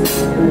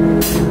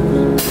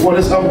 Well,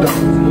 it's I'm done.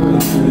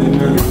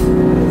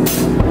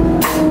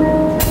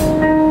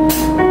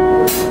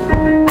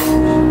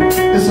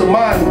 It's a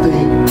mind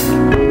thing.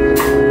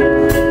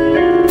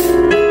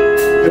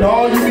 And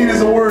all you need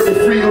is a word to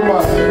free your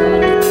mind.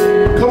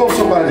 Come on,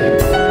 somebody.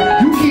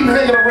 You keep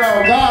hanging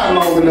around God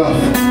long enough.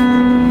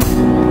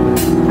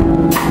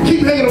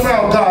 Keep hanging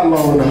around God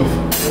long enough.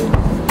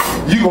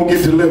 You're going to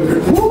get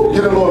delivered. Woo,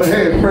 get the Lord a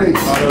hand, praise.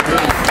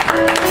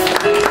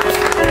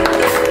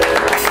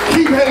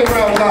 Keep hanging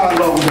around God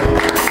long enough.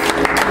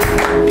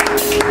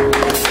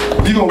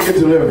 You're going to get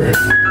delivered.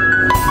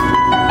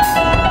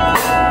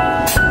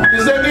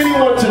 Is there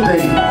anyone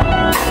today,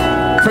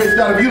 praise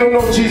God, if you don't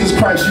know Jesus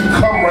Christ, you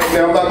come right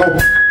now. I'm not going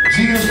to,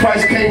 Jesus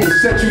Christ came to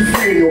set you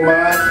free in your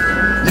mind.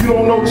 You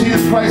don't know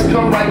Jesus Christ,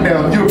 come right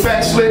now. If you're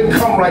backslidden,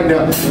 come right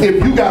now.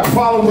 If you got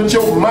problems with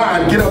your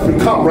mind, get up and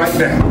come right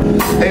now.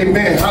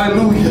 Amen.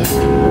 Hallelujah.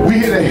 We're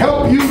here to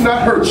help you,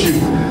 not hurt you.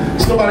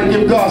 Somebody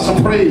give God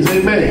some praise.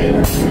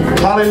 Amen.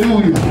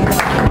 Hallelujah.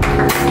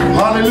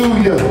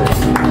 Hallelujah.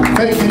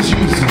 Thank you,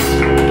 Jesus.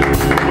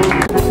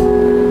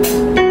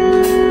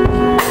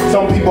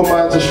 Some people's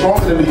minds are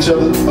stronger than each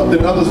other,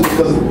 than others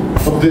because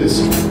of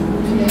this.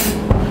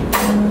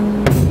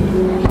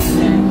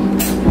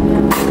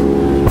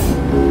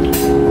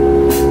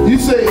 You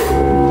say,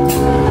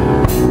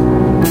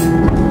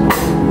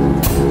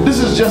 this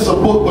is just a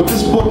book, but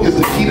this book is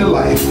the key to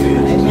life.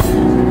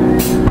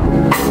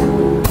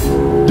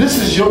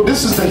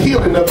 This is the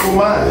healing of your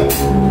mind.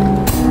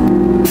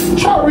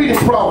 Try reading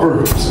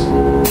Proverbs.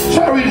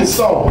 Try reading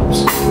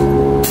Psalms.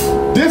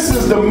 This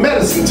is the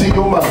medicine to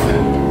your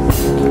mind.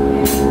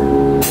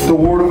 The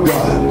Word of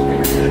God.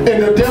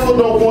 And the devil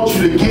don't want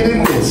you to get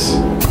in this.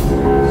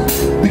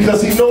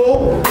 Because he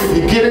know if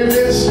you get in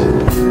this,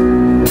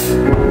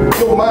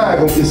 your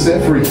mind gonna get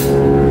set free.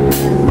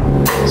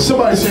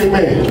 Somebody say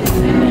amen.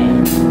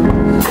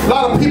 A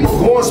lot of people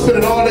going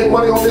spending all their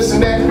money on this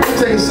and that. Let me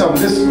tell you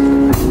something.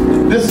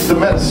 This is the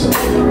medicine.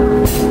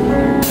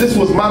 This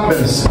was my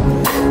medicine.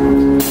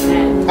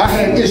 I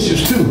had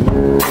issues too,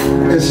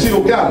 and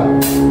still got them.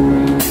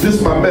 This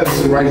is my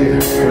medicine right here.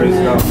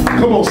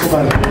 Come on,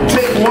 somebody.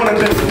 Take one a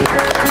day.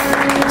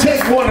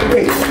 Take one a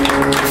day.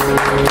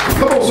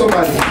 Come on,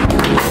 somebody.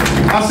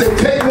 I said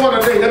take one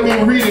a day. That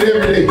means read it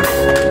every day.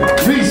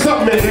 Read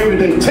something in it every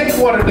day. Take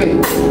one a day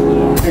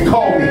and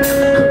call me.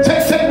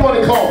 Take one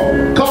and call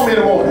me. Call me in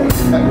the morning.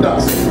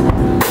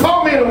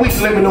 Call me in a week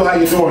and let me know how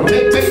you're doing.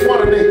 Take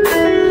one a day.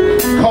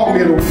 Call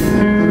me in a week.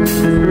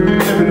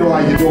 Let me know how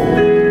you're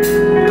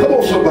doing. Come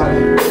on, somebody.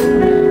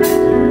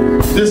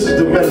 This is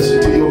the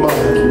medicine to your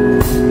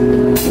mind.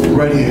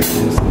 Right here.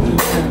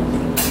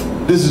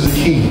 This is the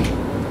key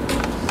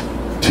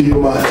to your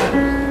mind.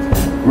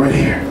 Right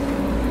here.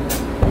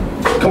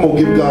 Come on,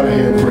 give God a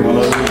hand,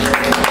 praise.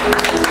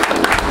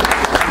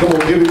 Come on,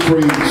 give him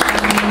praise.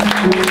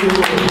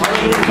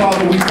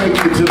 Father, we thank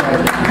you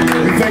tonight.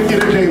 We thank you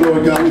today,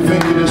 Lord God. We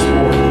thank you this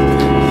morning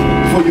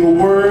for your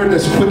word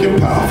that's quick and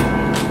powerful.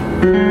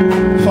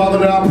 Father,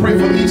 that I pray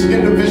for each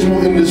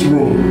individual in this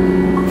room.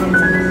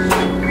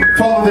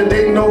 Father, that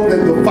they know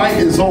that the fight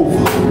is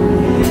over.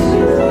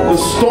 The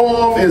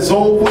storm is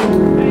over.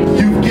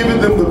 You've given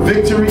them the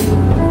victory.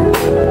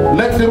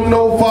 Let them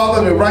know,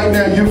 Father, that right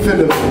now you're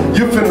finna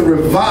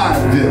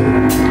revive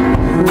them.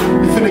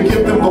 You're finna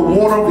give them the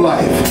water of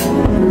life.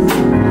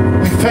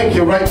 We thank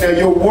you right now.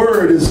 Your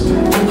word is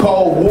you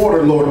call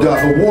water, Lord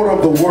God, the water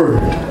of the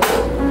word.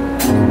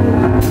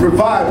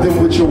 Revive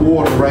them with your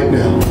water right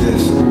now.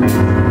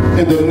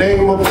 In the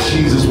name of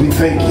Jesus, we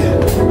thank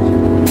you.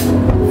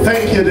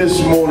 Thank you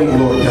this morning,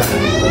 Lord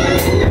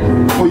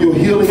God, for your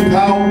healing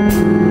power.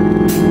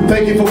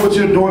 Thank you for what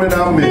you're doing in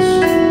our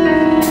midst.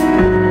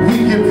 We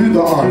give you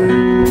the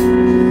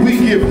honor. We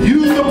give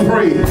you the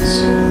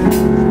praise.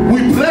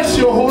 We bless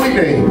your holy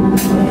name.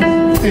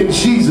 In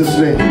Jesus'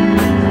 name.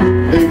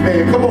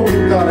 Amen. Come on,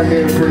 give God a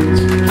hand,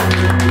 praise.